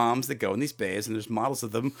 gigantic bombs that go in these bays, and there's models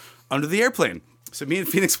of them under the airplane. So me and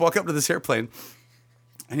Phoenix walk up to this airplane,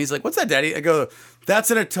 and he's like, "What's that, Daddy?" I go,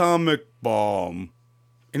 "That's an atomic bomb."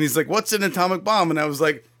 And he's like, "What's an atomic bomb?" And I was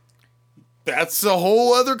like, "That's a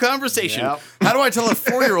whole other conversation. Yep. How do I tell a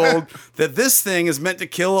 4-year-old that this thing is meant to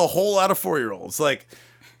kill a whole lot of 4-year-olds?" Like,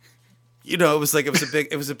 it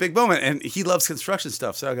was a big moment, and he loves construction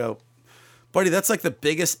stuff. So I go, "Buddy, that's like the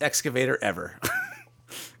biggest excavator ever."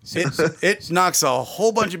 It knocks a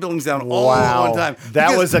whole bunch of buildings down all at one time.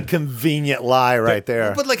 That was a convenient lie right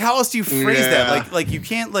there. But like, how else do you phrase Yeah. that? Like you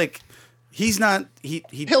can't like. He's not.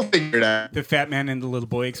 He'll figure it out. The fat man and the little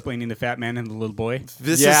boy explaining the fat man and the little boy.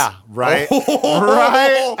 This yeah, is right.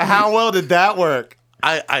 Right. How well did that work?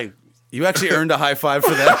 You actually earned a high five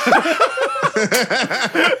for that.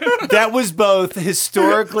 That was both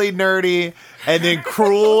historically nerdy and then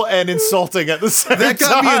cruel and insulting at the same That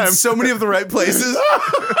got me time. in so many of the right places.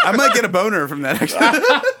 I might get a boner from that.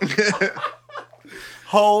 Actually.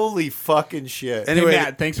 Holy fucking shit. Anyway, Hey,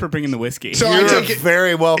 Matt, thanks for bringing the whiskey. So I You're take it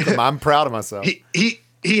very welcome. I'm proud of myself. he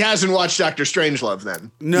hasn't watched Doctor Strangelove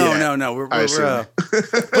then. no. I We're assume.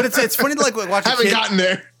 but it's funny to like watch a Haven't kid. gotten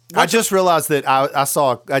there. I just realized that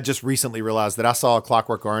I just recently realized that I saw A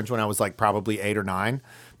Clockwork Orange when I was like probably 8 or 9.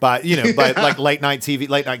 But like late night TV,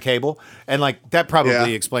 late night cable, and like that probably Yeah.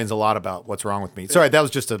 explains a lot about what's wrong with me. Sorry, that was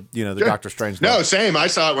just the Doctor Strange. No, love. same. I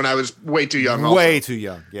saw it when I was way too young. Also. Way too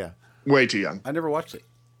young. Yeah. Way too young. I never watched it.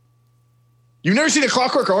 You've never seen A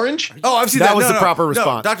Clockwork Orange? Oh, I've seen That that. was No, the proper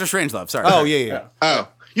response. Doctor Strangelove. Sorry. Oh, yeah. Oh.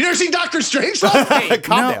 You never seen Doctor Strangelove? Hey,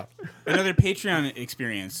 Calm down. Another Patreon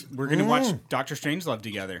experience. We're gonna watch Doctor Strangelove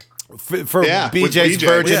together. For Yeah, with BJ's BJ.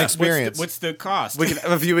 virgin Yeah. experience. What's the cost? We can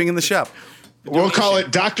have a viewing in the shop. We'll call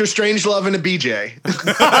it Doctor Strangelove and a BJ.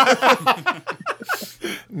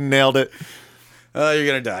 Nailed it. You're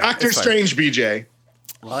gonna die. Doctor It's fine. Strange BJ.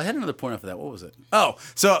 Well, I had another point off of that. What was it? Oh,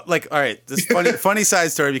 so like, all right, this funny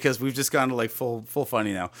side story because we've just gone to like full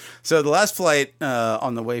funny now. So the last flight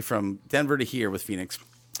on the way from Denver to here with Phoenix,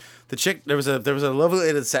 the chick there was a lovely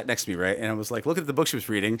lady that sat next to me, right? And I was like, looking at the book she was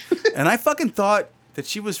reading, and I fucking thought that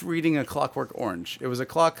she was reading A Clockwork Orange. It was a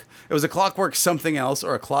Clockwork something else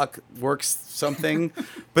or A Clockworks something,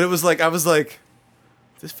 but it was like I was like,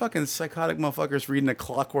 this fucking psychotic motherfucker's reading A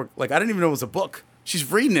Clockwork. Like I didn't even know it was a book. She's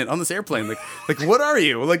reading it on this airplane. Like what are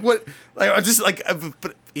you? Like what? Like I just like,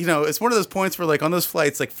 but you know, it's one of those points where like on those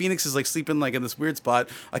flights, like Phoenix is like sleeping like in this weird spot.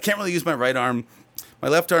 I can't really use my right arm. My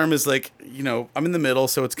left arm is like, you know, I'm in the middle,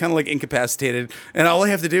 so it's kind of like incapacitated. And all I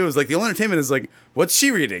have to do is like the only entertainment is like, what's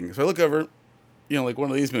she reading? So I look over, you know, like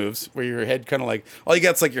one of these moves where your head kind of like all you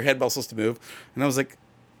got's like your head muscles to move. And I was like,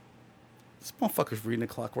 this motherfucker's reading A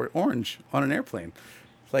Clockwork Orange on an airplane.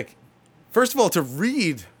 Like, first of all, to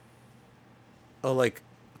read A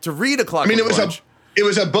Clockwork I mean, Orange. it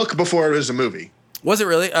was a book before it was a movie. Was it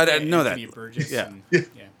really? I didn't know that. Anthony Burgess Yeah. and-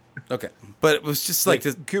 yeah. Okay, but it was just like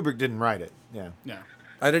this, Kubrick didn't write it. Yeah. No.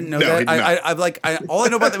 I didn't know No, he that. did not. All I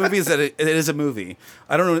know about the movie is that it is a movie.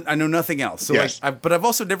 I don't know. I know nothing else. So Yes. like, but I've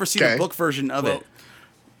also never seen Okay. a book version of Well, it.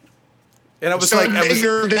 And I was So like,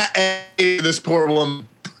 this poor woman.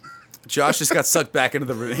 Josh just got sucked back into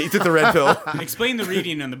the room. He took the red pill. Explain the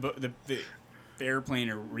reading on the book, the airplane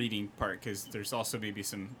or reading part, because there's also maybe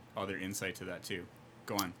some other insight to that too.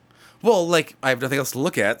 Go on. Well, like I have nothing else to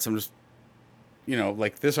look at, so I'm just, you know,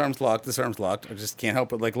 like this arm's locked. I just can't help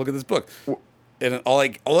but like look at this book. And all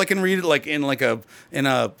I can read like in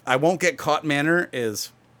a I won't get caught manner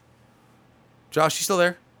is. Josh, you still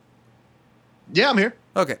there? Yeah, I'm here.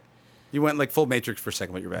 Okay. You went like full Matrix for a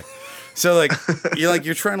second, but you're back. So like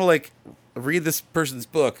you're trying to like read this person's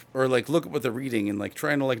book or like look at what they're reading and like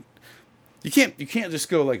trying to like you can't just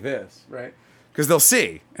go like this, right? Because they'll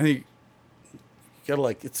see and you gotta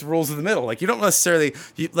like it's the rules of the middle. Like you don't necessarily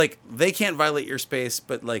like they can't violate your space,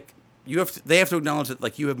 but like they have to acknowledge that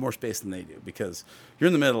like you have more space than they do because you're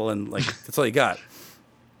in the middle and like that's all you got.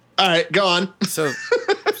 All right, go on. So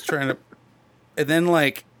just trying to, and then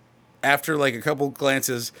like after like a couple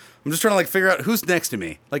glances, I'm just trying to like figure out who's next to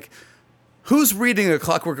me. Like who's reading A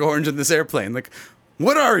Clockwork Orange in this airplane? Like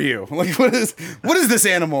what are you? Like what is this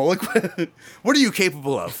animal? Like what are you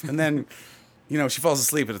capable of? And then you know she falls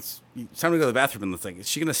asleep and it's time to go to the bathroom and it's like is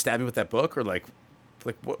she gonna stab me with that book or like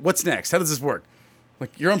what's next? How does this work?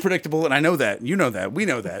 Like you're unpredictable and I know that. You know that. We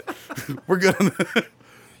know that. We're good on that.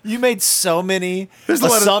 You made so many a lot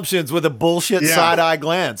of- assumptions with a bullshit Yeah. side-eye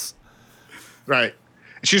glance. Right.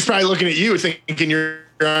 She's probably looking at you thinking you're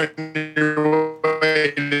on your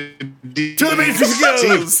way to the Matrix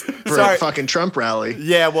goes. for Sorry. a fucking Trump rally.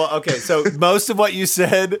 Yeah, well, okay. So most of what you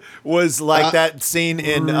said was like that scene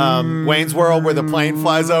in Wayne's World where the plane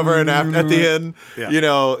flies over, and at the end, Yeah. you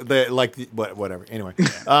know, whatever. Anyway,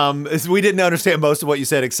 we didn't understand most of what you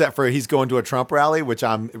said except for he's going to a Trump rally, which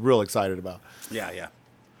I'm real excited about. Yeah.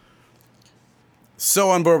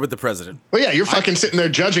 So on board with the president. Well, yeah, you're fucking sitting there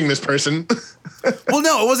judging this person. Well,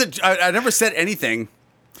 no, it wasn't. I never said anything,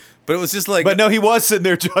 but it was just like. But no, he was sitting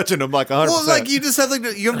there judging him like 100%. well, like you just have like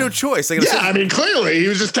you have no choice. Like, Yeah, I mean, clearly he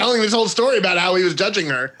was just telling this whole story about how he was judging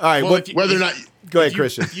her. all right, Well, what, if you- Whether or not go ahead, If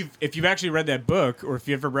Christian. you've actually read that book, or if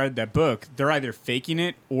you ever read that book, they're either faking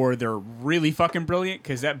it or they're really fucking brilliant.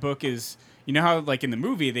 Because that book is, you know how like in the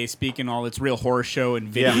movie they speak in all its real horror show and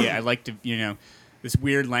video. Yeah. I like to, you know, this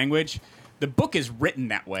weird language. The book is written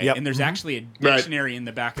that way, Yep. and there's actually a dictionary in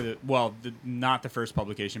the back of not the first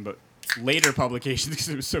publication, but later publications because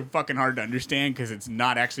it was so fucking hard to understand because it's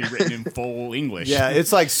not actually written in full English. Yeah,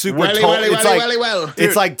 it's like super. Well.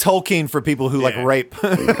 It's like Tolkien for people who like Yeah. rape.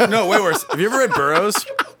 no, way worse. Have you ever read Burroughs?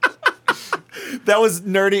 That was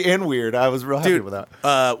nerdy and weird. I was real happy with that.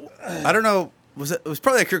 I don't know. It was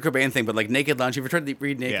probably a Kurt Cobain thing, but like Naked Lunch. You ever tried to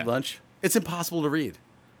read Naked Yeah. Lunch? It's impossible to read.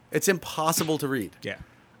 It's impossible to read. Yeah.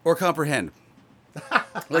 Or comprehend.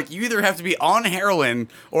 Like you either have to be on heroin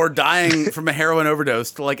or dying from a heroin overdose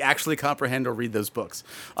to like actually comprehend or read those books.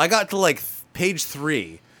 I got to like page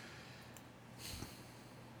 3.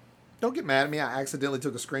 Don't get mad at me. I accidentally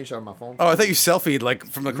took a screenshot of my phone. Oh, I thought you selfied like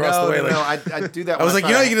from across the way. Like, I do that. I was like,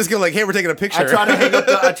 you know, you can just go like, hey, we're taking a picture. I try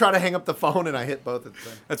to hang up the phone and I hit both at the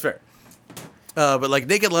same. That's fair. But like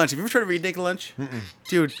Naked Lunch. Have you ever tried to read Naked Lunch?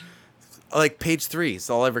 Dude, like page 3 is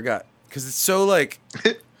all I ever got because it's so like.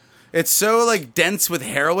 It's so like dense with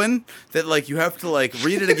heroin that like you have to like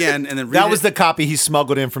read it again and then read That was the copy he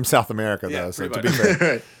smuggled in from South America, Yeah, though. So pretty to be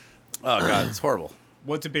fair, Oh god, it's horrible.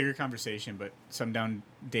 What's a bigger conversation? But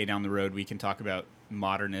day down the road, we can talk about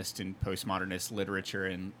modernist and postmodernist literature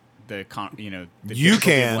and the the you difficulty of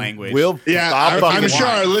can. language. I'm sure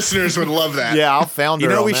our listeners would love that. Yeah, I'll founder. You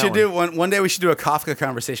know, on we that should one. do one day. We should do a Kafka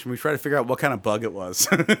conversation. We try to figure out what kind of bug it was.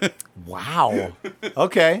 Wow.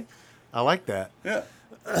 Okay, I like that. Yeah.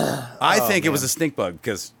 I think it was a stink bug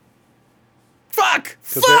because. Fuck!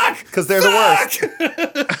 Because they're the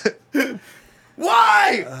worst.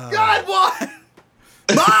 Why? God, why?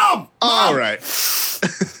 Mom! All right.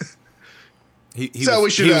 He So was, we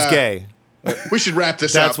should, he was gay. We should wrap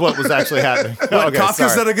this That's up. what was actually happening. Okay, Kafka's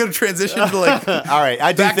sorry. not a good transition to like. All right,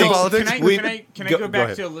 I do Back to think. politics. Can I go back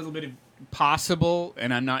ahead. to a little bit of possible,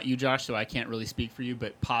 and I'm not you, Josh, so I can't really speak for you,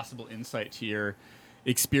 but possible insight to your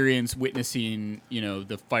experience witnessing,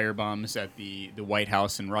 the firebombs at the White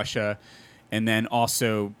House in Russia, and then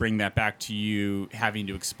also bring that back to you having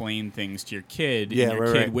to explain things to your kid, Yeah, and your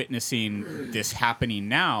right, kid right. witnessing this happening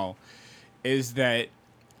now, is that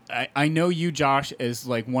I know you, Josh, as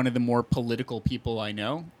like one of the more political people I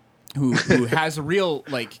know, who has a real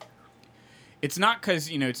like. It's not because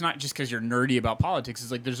it's not just because you're nerdy about politics.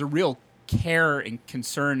 It's like there's a real care and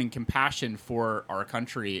concern and compassion for our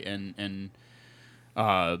country and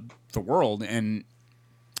the world, and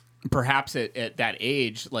perhaps at that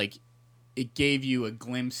age, like it gave you a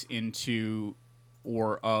glimpse into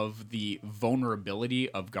or of the vulnerability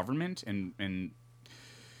of government, and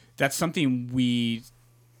that's something we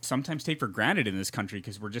sometimes take for granted in this country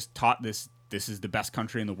because we're just taught this is the best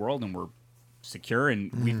country in the world and we're secure,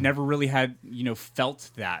 and we've never really had felt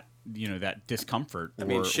that that discomfort. I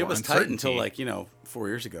mean, shit was tight until like 4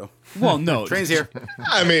 years ago. Well, no, Train's here.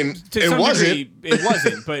 I mean, to it some wasn't. degree, it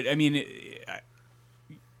wasn't, but I mean, I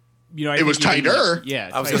It was think even, tighter. like, yeah,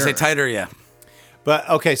 I was gonna say tighter. Yeah. But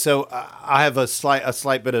okay, so I have a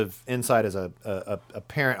slight bit of insight as a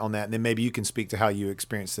parent on that, and then maybe you can speak to how you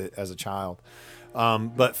experienced it as a child.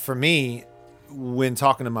 But for me, when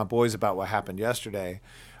talking to my boys about what happened yesterday,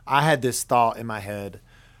 I had this thought in my head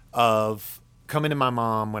of coming to my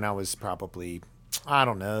mom when I was probably, I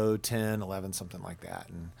don't know, 10, 11, something like that.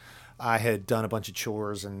 And I had done a bunch of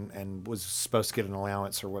chores and was supposed to get an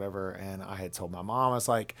allowance or whatever. And I had told my mom, I was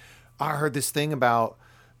like, I heard this thing about,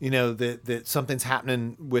 that something's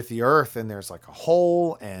happening with the earth and there's like a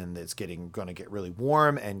hole and it's going to get really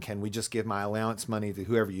warm. And can we just give my allowance money to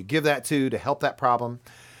whoever you give that to help that problem?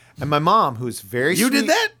 And my mom, who's very You did sweet-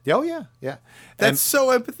 that? Oh, yeah, yeah. That's so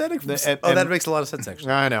empathetic. That makes a lot of sense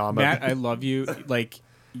actually. I know. Matt, I love you. Like,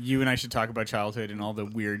 you and I should talk about childhood and all the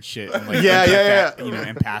weird shit. And like, Yeah.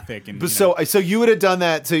 Empathic and. But so you would have done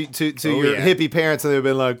that to your yeah. hippie parents, and they'd have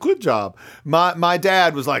been like, "Good job." My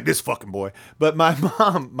dad was like, "This fucking boy," but my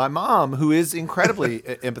mom, who is incredibly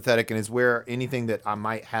empathetic and is where anything that I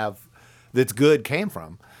might have that's good came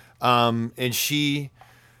from, and she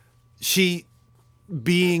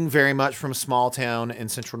being very much from a small town in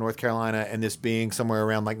central North Carolina, and this being somewhere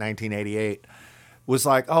around like 1988, was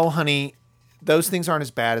like, "Oh, honey, those things aren't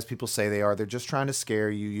as bad as people say they are. They're just trying to scare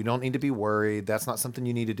you. You don't need to be worried. That's not something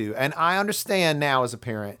you need to do." And I understand now as a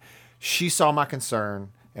parent, she saw my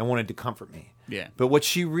concern and wanted to comfort me. Yeah. But what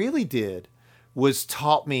she really did was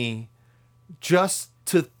taught me just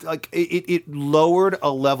to like it lowered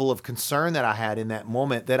a level of concern that I had in that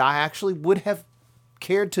moment that I actually would have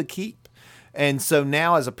cared to keep. And so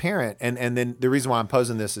now as a parent, and then the reason why I'm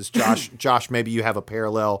posing this is Josh, maybe you have a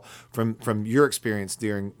parallel from your experience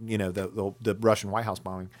during, the Russian White House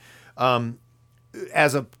bombing.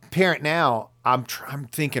 As a parent now, I'm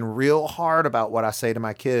thinking real hard about what I say to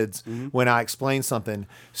my kids when I explain something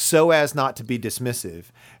so as not to be dismissive.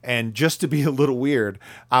 And just to be a little weird,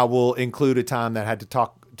 I will include a time that I had to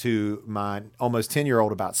talk to my almost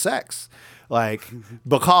 10-year-old about sex. Like,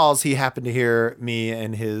 because he happened to hear me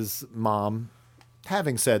and his mom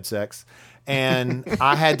having said sex. And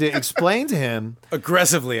I had to explain to him.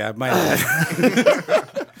 Aggressively, I might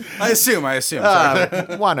add. I assume.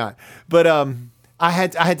 Sorry. Why not? But I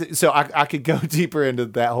had to, so I could go deeper into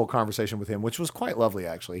that whole conversation with him, which was quite lovely,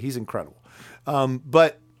 actually. He's incredible.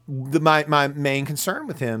 But my main concern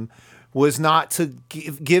with him was not to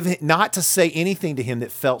not to say anything to him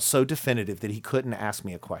that felt so definitive that he couldn't ask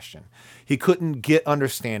me a question. He couldn't get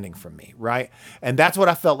understanding from me, right? And that's what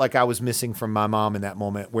I felt like I was missing from my mom in that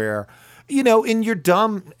moment where, in your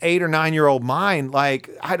dumb 8 or 9-year-old mind, like,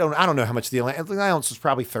 I don't know how much the allowance was,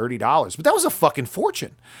 probably $30, but that was a fucking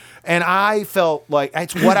fortune. And I felt like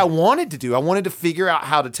it's what I wanted to do. I wanted to figure out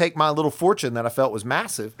how to take my little fortune that I felt was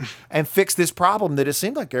massive and fix this problem that it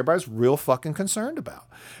seemed like everybody's real fucking concerned about.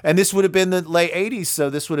 And this would have been the late 80s,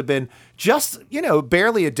 so this would have been just,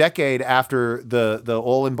 barely a decade after the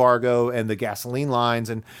oil embargo and the gasoline lines,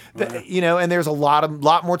 and and there's a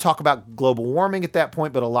lot more talk about global warming at that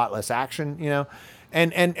point, but a lot less action,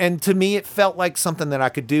 And to me, it felt like something that I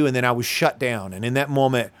could do, and then I was shut down. And in that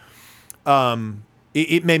moment,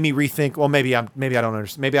 it made me rethink. Well, maybe I don't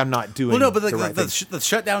understand. Maybe I'm not doing. Well, no, but the right thing. the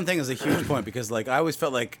shutdown thing is a huge point because I always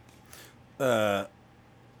felt like I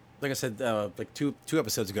said, two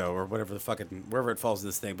episodes ago or whatever wherever it falls in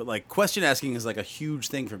this thing. But question asking is a huge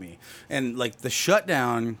thing for me, and the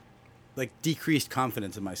shutdown decreased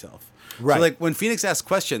confidence in myself. Right. So when Phoenix asks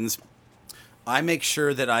questions, I make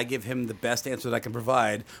sure that I give him the best answer that I can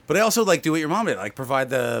provide, but I also do what your mom did,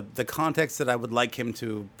 provide the context that I would like him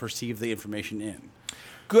to perceive the information in.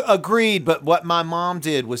 Agreed, but what my mom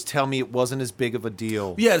did was tell me it wasn't as big of a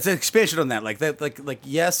deal. Yeah, it's an expansion on that.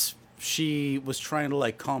 Yes, she was trying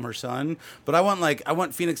to calm her son, but I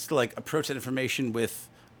want Phoenix to approach that information with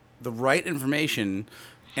the right information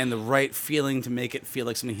and the right feeling to make it feel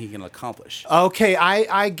like something he can accomplish. Okay,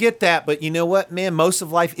 I get that, but you know what, man? Most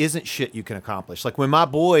of life isn't shit you can accomplish. When my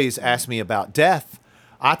boys ask me about death,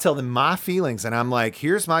 I tell them my feelings, and I'm like,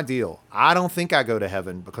 here's my deal. I don't think I go to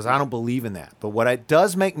heaven because I don't believe in that. But what it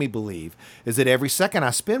does make me believe is that every second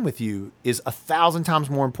I spend with you is 1,000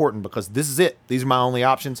 times more important because this is it. These are my only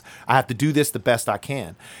options. I have to do this the best I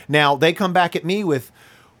can. Now, they come back at me with,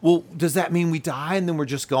 well, does that mean we die and then we're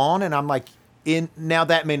just gone? And I'm like, now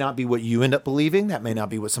that may not be what you end up believing. That may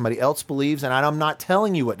not be what somebody else believes. And I'm not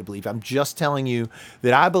telling you what to believe. I'm just telling you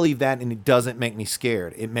that I believe that, and it doesn't make me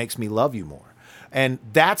scared. It makes me love you more. And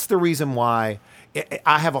that's the reason why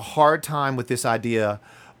I have a hard time with this idea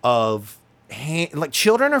of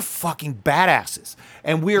children are fucking badasses,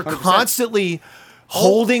 and we're 100%. Constantly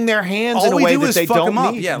holding their hands in a way that they don't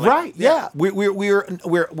need. Yeah, right? Yeah,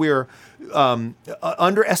 we're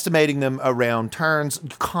underestimating them around turns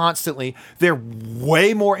constantly. They're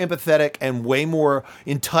way more empathetic and way more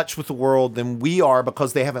in touch with the world than we are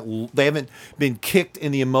because they haven't been kicked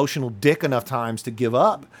in the emotional dick enough times to give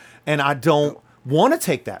up. And I don't want to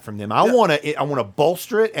take that from them. I want to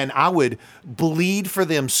bolster it, and I would bleed for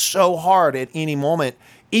them so hard at any moment,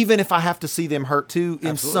 even if I have to see them hurt too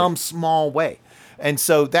in some small way. And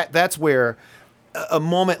so that's where a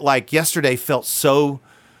moment like yesterday felt so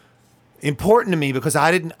important to me because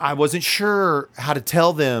I wasn't sure how to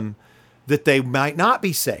tell them that they might not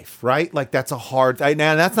be safe, right? That's a hard thing.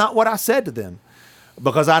 Now that's not what I said to them.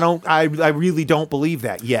 Because I really don't believe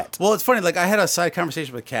that yet. Well, it's funny. I had a side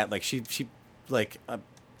conversation with Kat. She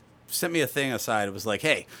sent me a thing aside. It was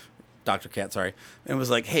hey, Dr. Kat, sorry. And it was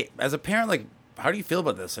hey, as a parent, how do you feel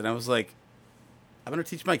about this? And I was I'm going to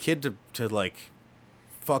teach my kid to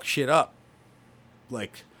fuck shit up. When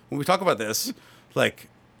we talk about this,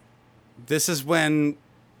 this is when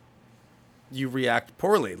you react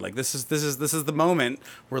poorly. This is the moment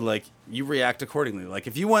where you react accordingly.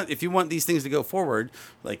 If you want these things to go forward,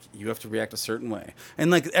 you have to react a certain way.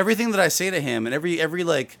 And everything that I say to him, and every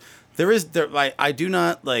I do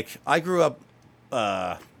not I grew up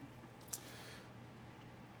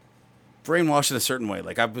brainwashed in a certain way.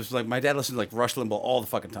 I was my dad listened to Rush Limbaugh all the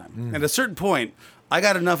fucking time. And at a certain point, I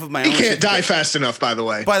got enough of my own. He can't die fast enough, by the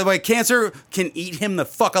way. By the way, cancer can eat him the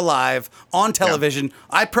fuck alive on television. Yeah.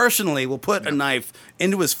 I personally will put a knife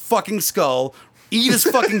into his fucking skull, eat his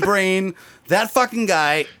fucking brain. That fucking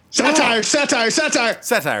guy. Satire.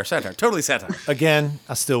 Totally satire. Again,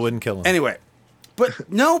 I still wouldn't kill him. Anyway, but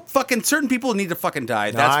no, fucking certain people need to fucking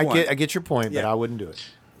die. No, That's I get your point, but I wouldn't do it.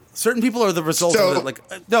 Certain people are the result of it.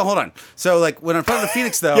 No, hold on. So, when I'm talking to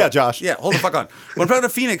Phoenix, though. Yeah, Josh. Yeah, hold the fuck on. When I'm talking to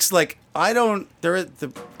Phoenix, I don't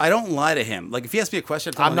lie to him. If he asks me a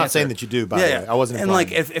question, I'm not saying that you do. By the way, I wasn't. And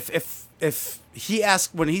if he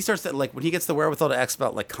asks when he starts to when he gets the wherewithal to ask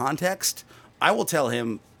about context, I will tell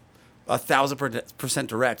him 1,000%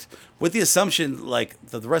 direct, with the assumption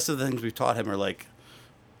the rest of the things we've taught him are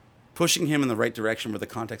pushing him in the right direction where the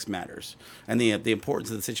context matters and the importance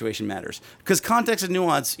of the situation matters. Because context and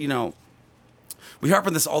nuance, we harp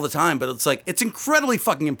on this all the time, but it's incredibly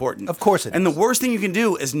fucking important. Of course it is. And the worst thing you can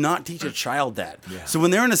do is not teach a child that. Yeah. So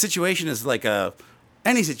when they're in a situation as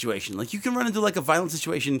any situation, you can run into a violent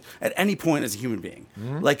situation at any point as a human being.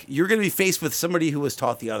 Mm-hmm. You're going to be faced with somebody who was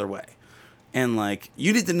taught the other way. And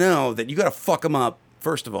you need to know that you got to fuck them up,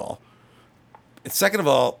 first of all. Second of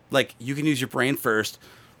all, you can use your brain first.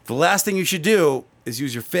 The last thing you should do is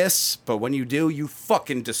use your fists, but when you do, you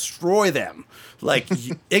fucking destroy them. Like,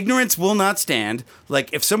 ignorance will not stand.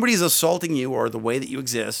 Like, if somebody's assaulting you or the way that you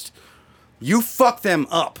exist, you fuck them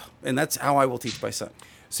up. And that's how I will teach my son.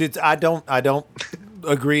 See, I don't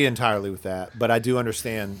agree entirely with that, but I do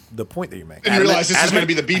understand the point that you're making. And you realize this is going to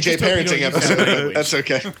be the BJ parenting episode. That's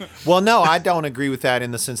okay. Well, no, I don't agree with that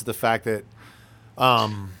in the sense of the fact that,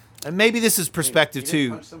 and maybe this is perspective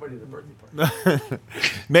too.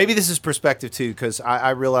 Maybe this is perspective too, because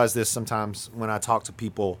I realize this sometimes when I talk to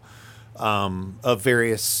people of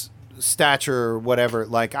various stature or whatever.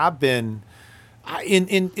 Like I've been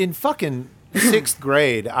in fucking 6th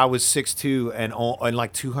grade, I was 6'2" and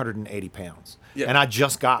like 280 pounds. Yeah. And I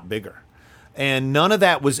just got bigger. And none of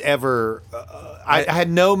that was ever. I had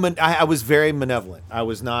no. I was very malevolent. I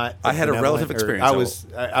was not. I had a relative experience.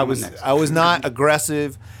 I was not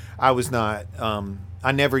aggressive. I was not.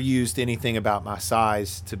 I never used anything about my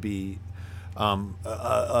size to be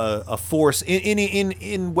a force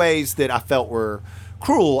in ways that I felt were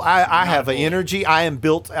cruel. I have an energy. I am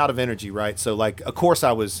built out of energy, right? So, like, of course,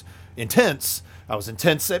 I was intense. I was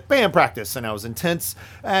intense at band practice, and I was intense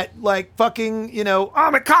at, like, fucking,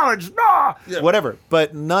 I'm at college, whatever.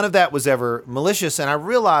 But none of that was ever malicious, and I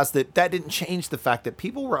realized that didn't change the fact that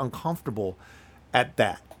people were uncomfortable at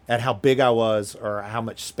that, at how big I was or how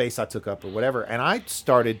much space I took up or whatever. And I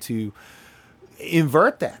started to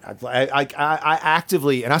invert that. I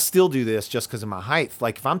actively, and I still do this just because of my height.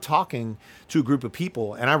 Like, if I'm talking to a group of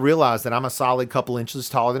people and I realize that I'm a solid couple inches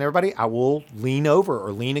taller than everybody, I will lean over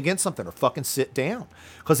or lean against something or fucking sit down,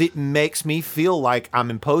 because it makes me feel like I'm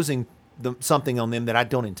imposing something on them that I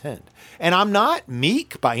don't intend. And I'm not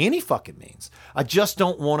meek by any fucking means. I just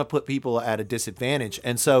don't want to put people at a disadvantage.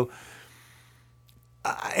 And so,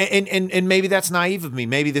 and maybe that's naive of me.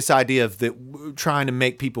 Maybe this idea of that trying to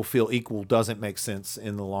make people feel equal doesn't make sense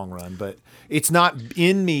in the long run. But it's not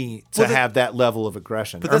in me to have that level of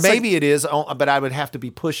aggression. Or maybe it is, but I would have to be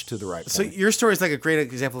pushed to the right point. So your story is like a great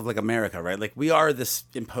example of like America, right? Like, we are this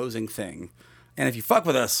imposing thing, and if you fuck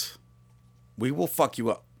with us, we will fuck you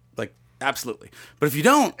up. Like, absolutely. But if you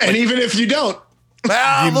don't, and even if you don't.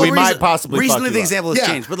 Well, we might possibly. Recently, the example has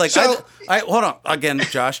changed, but like, so, I hold on again,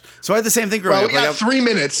 Josh. So I had the same thing growing up. We got 3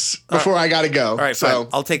 minutes before I got to go. All right, so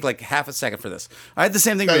I'll take like half a second for this. I had the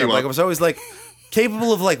same thing growing up. Like, I was always like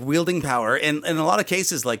capable of like wielding power, and in a lot of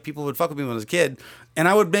cases, like, people would fuck with me when I was a kid, and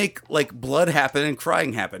I would make like blood happen and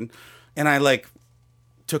crying happen, and I like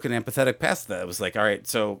took an empathetic path to that. I was like, all right,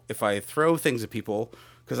 so if I throw things at people,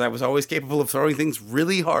 because I was always capable of throwing things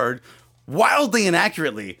really hard, wildly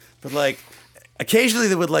inaccurately, but like. Occasionally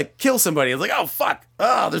they would like kill somebody. I was like, oh fuck,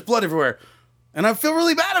 there's blood everywhere, and I feel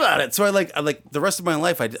really bad about it. So I like the rest of my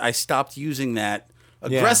life I stopped using that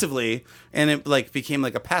aggressively, and it like became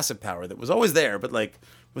like a passive power that was always there, but like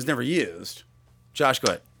was never used. Josh,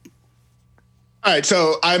 go ahead. All right,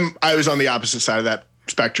 so I was on the opposite side of that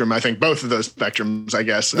spectrum. I think both of those spectrums, I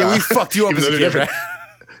guess. Yeah, we fucked you up as a kid, right?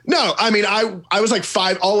 No, I mean I was like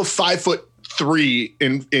 5'3"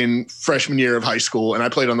 in freshman year of high school, and I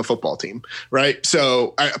played on the football team, right?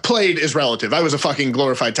 So I played is relative. I was a fucking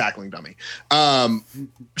glorified tackling dummy.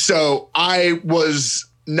 So I was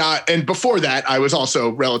not, and before that, I was also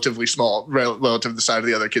relatively small relative to the size of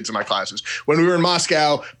the other kids in my classes. When we were in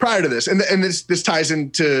Moscow prior to this, and this ties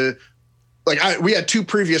into, like, we had 2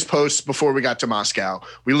 previous posts before we got to Moscow.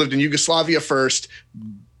 We lived in Yugoslavia first.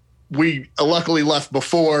 We luckily left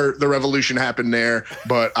before the revolution happened there,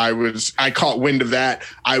 but I caught wind of that.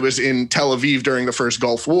 I was in Tel Aviv during the first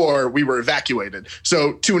Gulf War. We were evacuated.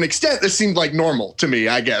 So to an extent, this seemed like normal to me,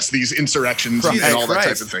 I guess, these insurrections and all that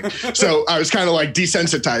type of thing. So I was kind of like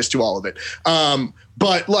desensitized to all of it.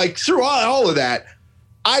 But like through all of that,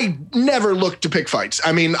 I never looked to pick fights.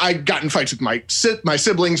 I mean, I got in fights with my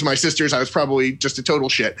siblings, my sisters. I was probably just a total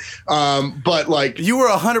shit. But like, you were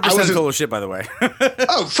 100% total shit, by the way.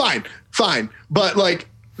 Oh, fine. But like,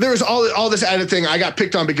 there was all this added thing. I got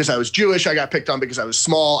picked on because I was Jewish. I got picked on because I was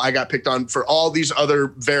small. I got picked on for all these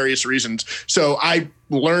other various reasons. So I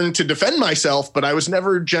learned to defend myself, but I was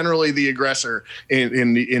never generally the aggressor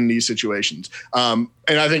in these situations.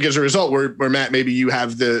 And I think as a result, where Matt, maybe you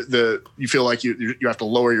have you feel like you have to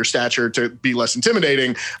lower your stature to be less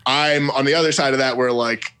intimidating. I'm on the other side of that, where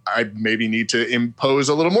like I maybe need to impose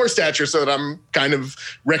a little more stature so that I'm kind of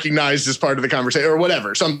recognized as part of the conversation or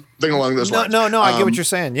whatever, something along those lines. No, I get what you're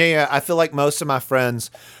saying. Yeah. I feel like most of my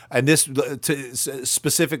friends, and this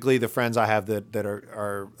specifically the friends I have that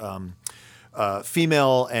are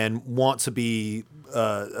female and want to be,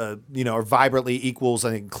 are vibrantly equals.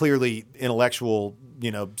 I think clearly intellectual,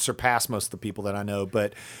 surpass most of the people that I know,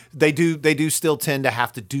 but they do still tend to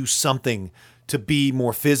have to do something to be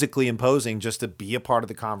more physically imposing, just to be a part of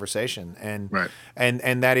the conversation. And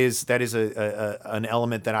and that is an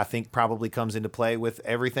element that I think probably comes into play with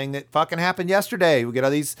everything that fucking happened yesterday. We get all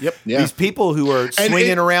these these people who are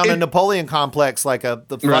swinging around a Napoleon complex like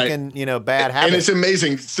the fucking bad habit. And it's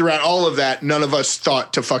amazing throughout all of that, none of us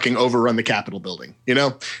thought to fucking overrun the Capitol building.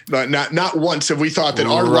 But not once have we thought that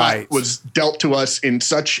our lot was dealt to us in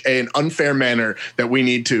such an unfair manner that we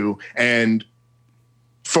need to. And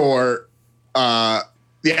for the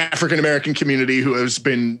African American community, who has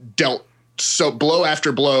been dealt so blow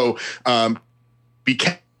after blow, be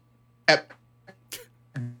kept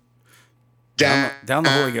down the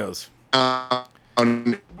hole he goes.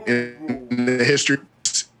 In the history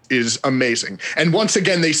is amazing, and once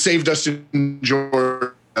again they saved us in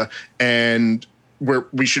Georgia, and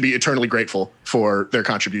we should be eternally grateful for their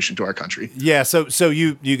contribution to our country. Yeah, so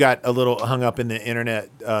you got a little hung up in the internet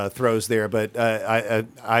throws there, but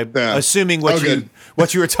assuming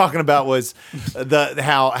what you were talking about was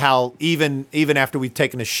how even after we've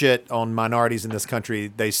taken a shit on minorities in this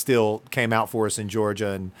country, they still came out for us in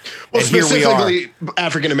Georgia, and here we are. Specifically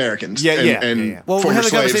African Americans. Yeah. Well, we had a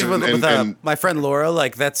conversation with my friend Laura.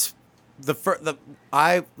 Like that's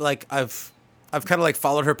I've kind of like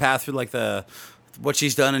followed her path through like what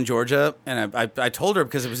she's done in Georgia, and I told her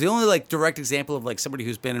because it was the only like direct example of like somebody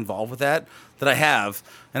who's been involved with that I have,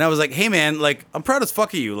 and I was like, hey man, like I'm proud as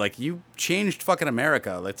fuck of you, like you changed fucking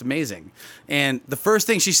America, like it's amazing. And the first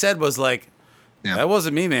thing she said was like, that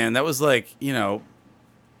wasn't me, man, that was like the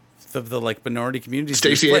like minority communities.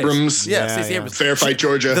 Stacey Abrams, Stacey Abrams, Fair Fight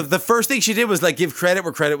Georgia. The first thing she did was like give credit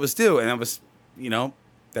where credit was due, and that was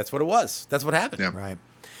that's what it was. That's what happened. Yeah. Right.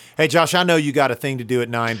 Hey, Josh, I know you got a thing to do at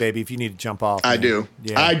 9, baby, if you need to jump off. I do.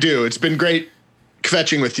 Yeah. I do. It's been great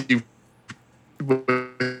kvetching with you.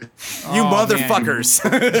 You motherfuckers.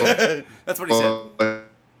 That's what he said.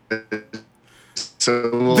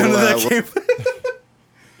 So, all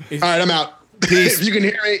right, I'm out. Peace. If you can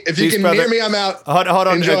hear me, I'm out. Hold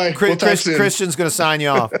on. Enjoy. Christian's going to sign you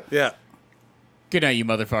off. Yeah. Good night, you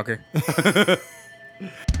motherfucker.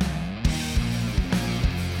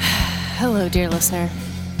 Hello, dear listener.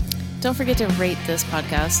 Don't forget to rate this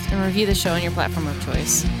podcast and review the show on your platform of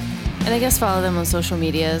choice. And I guess follow them on social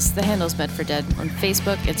medias. The handle's Med4Dead on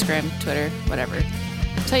Facebook, Instagram, Twitter, whatever.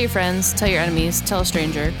 Tell your friends, tell your enemies, tell a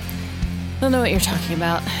stranger. They'll know what you're talking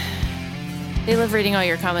about. They love reading all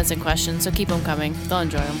your comments and questions, so keep them coming. They'll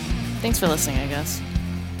enjoy them. Thanks for listening, I guess.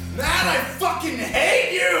 Man, I fucking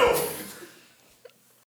hate you!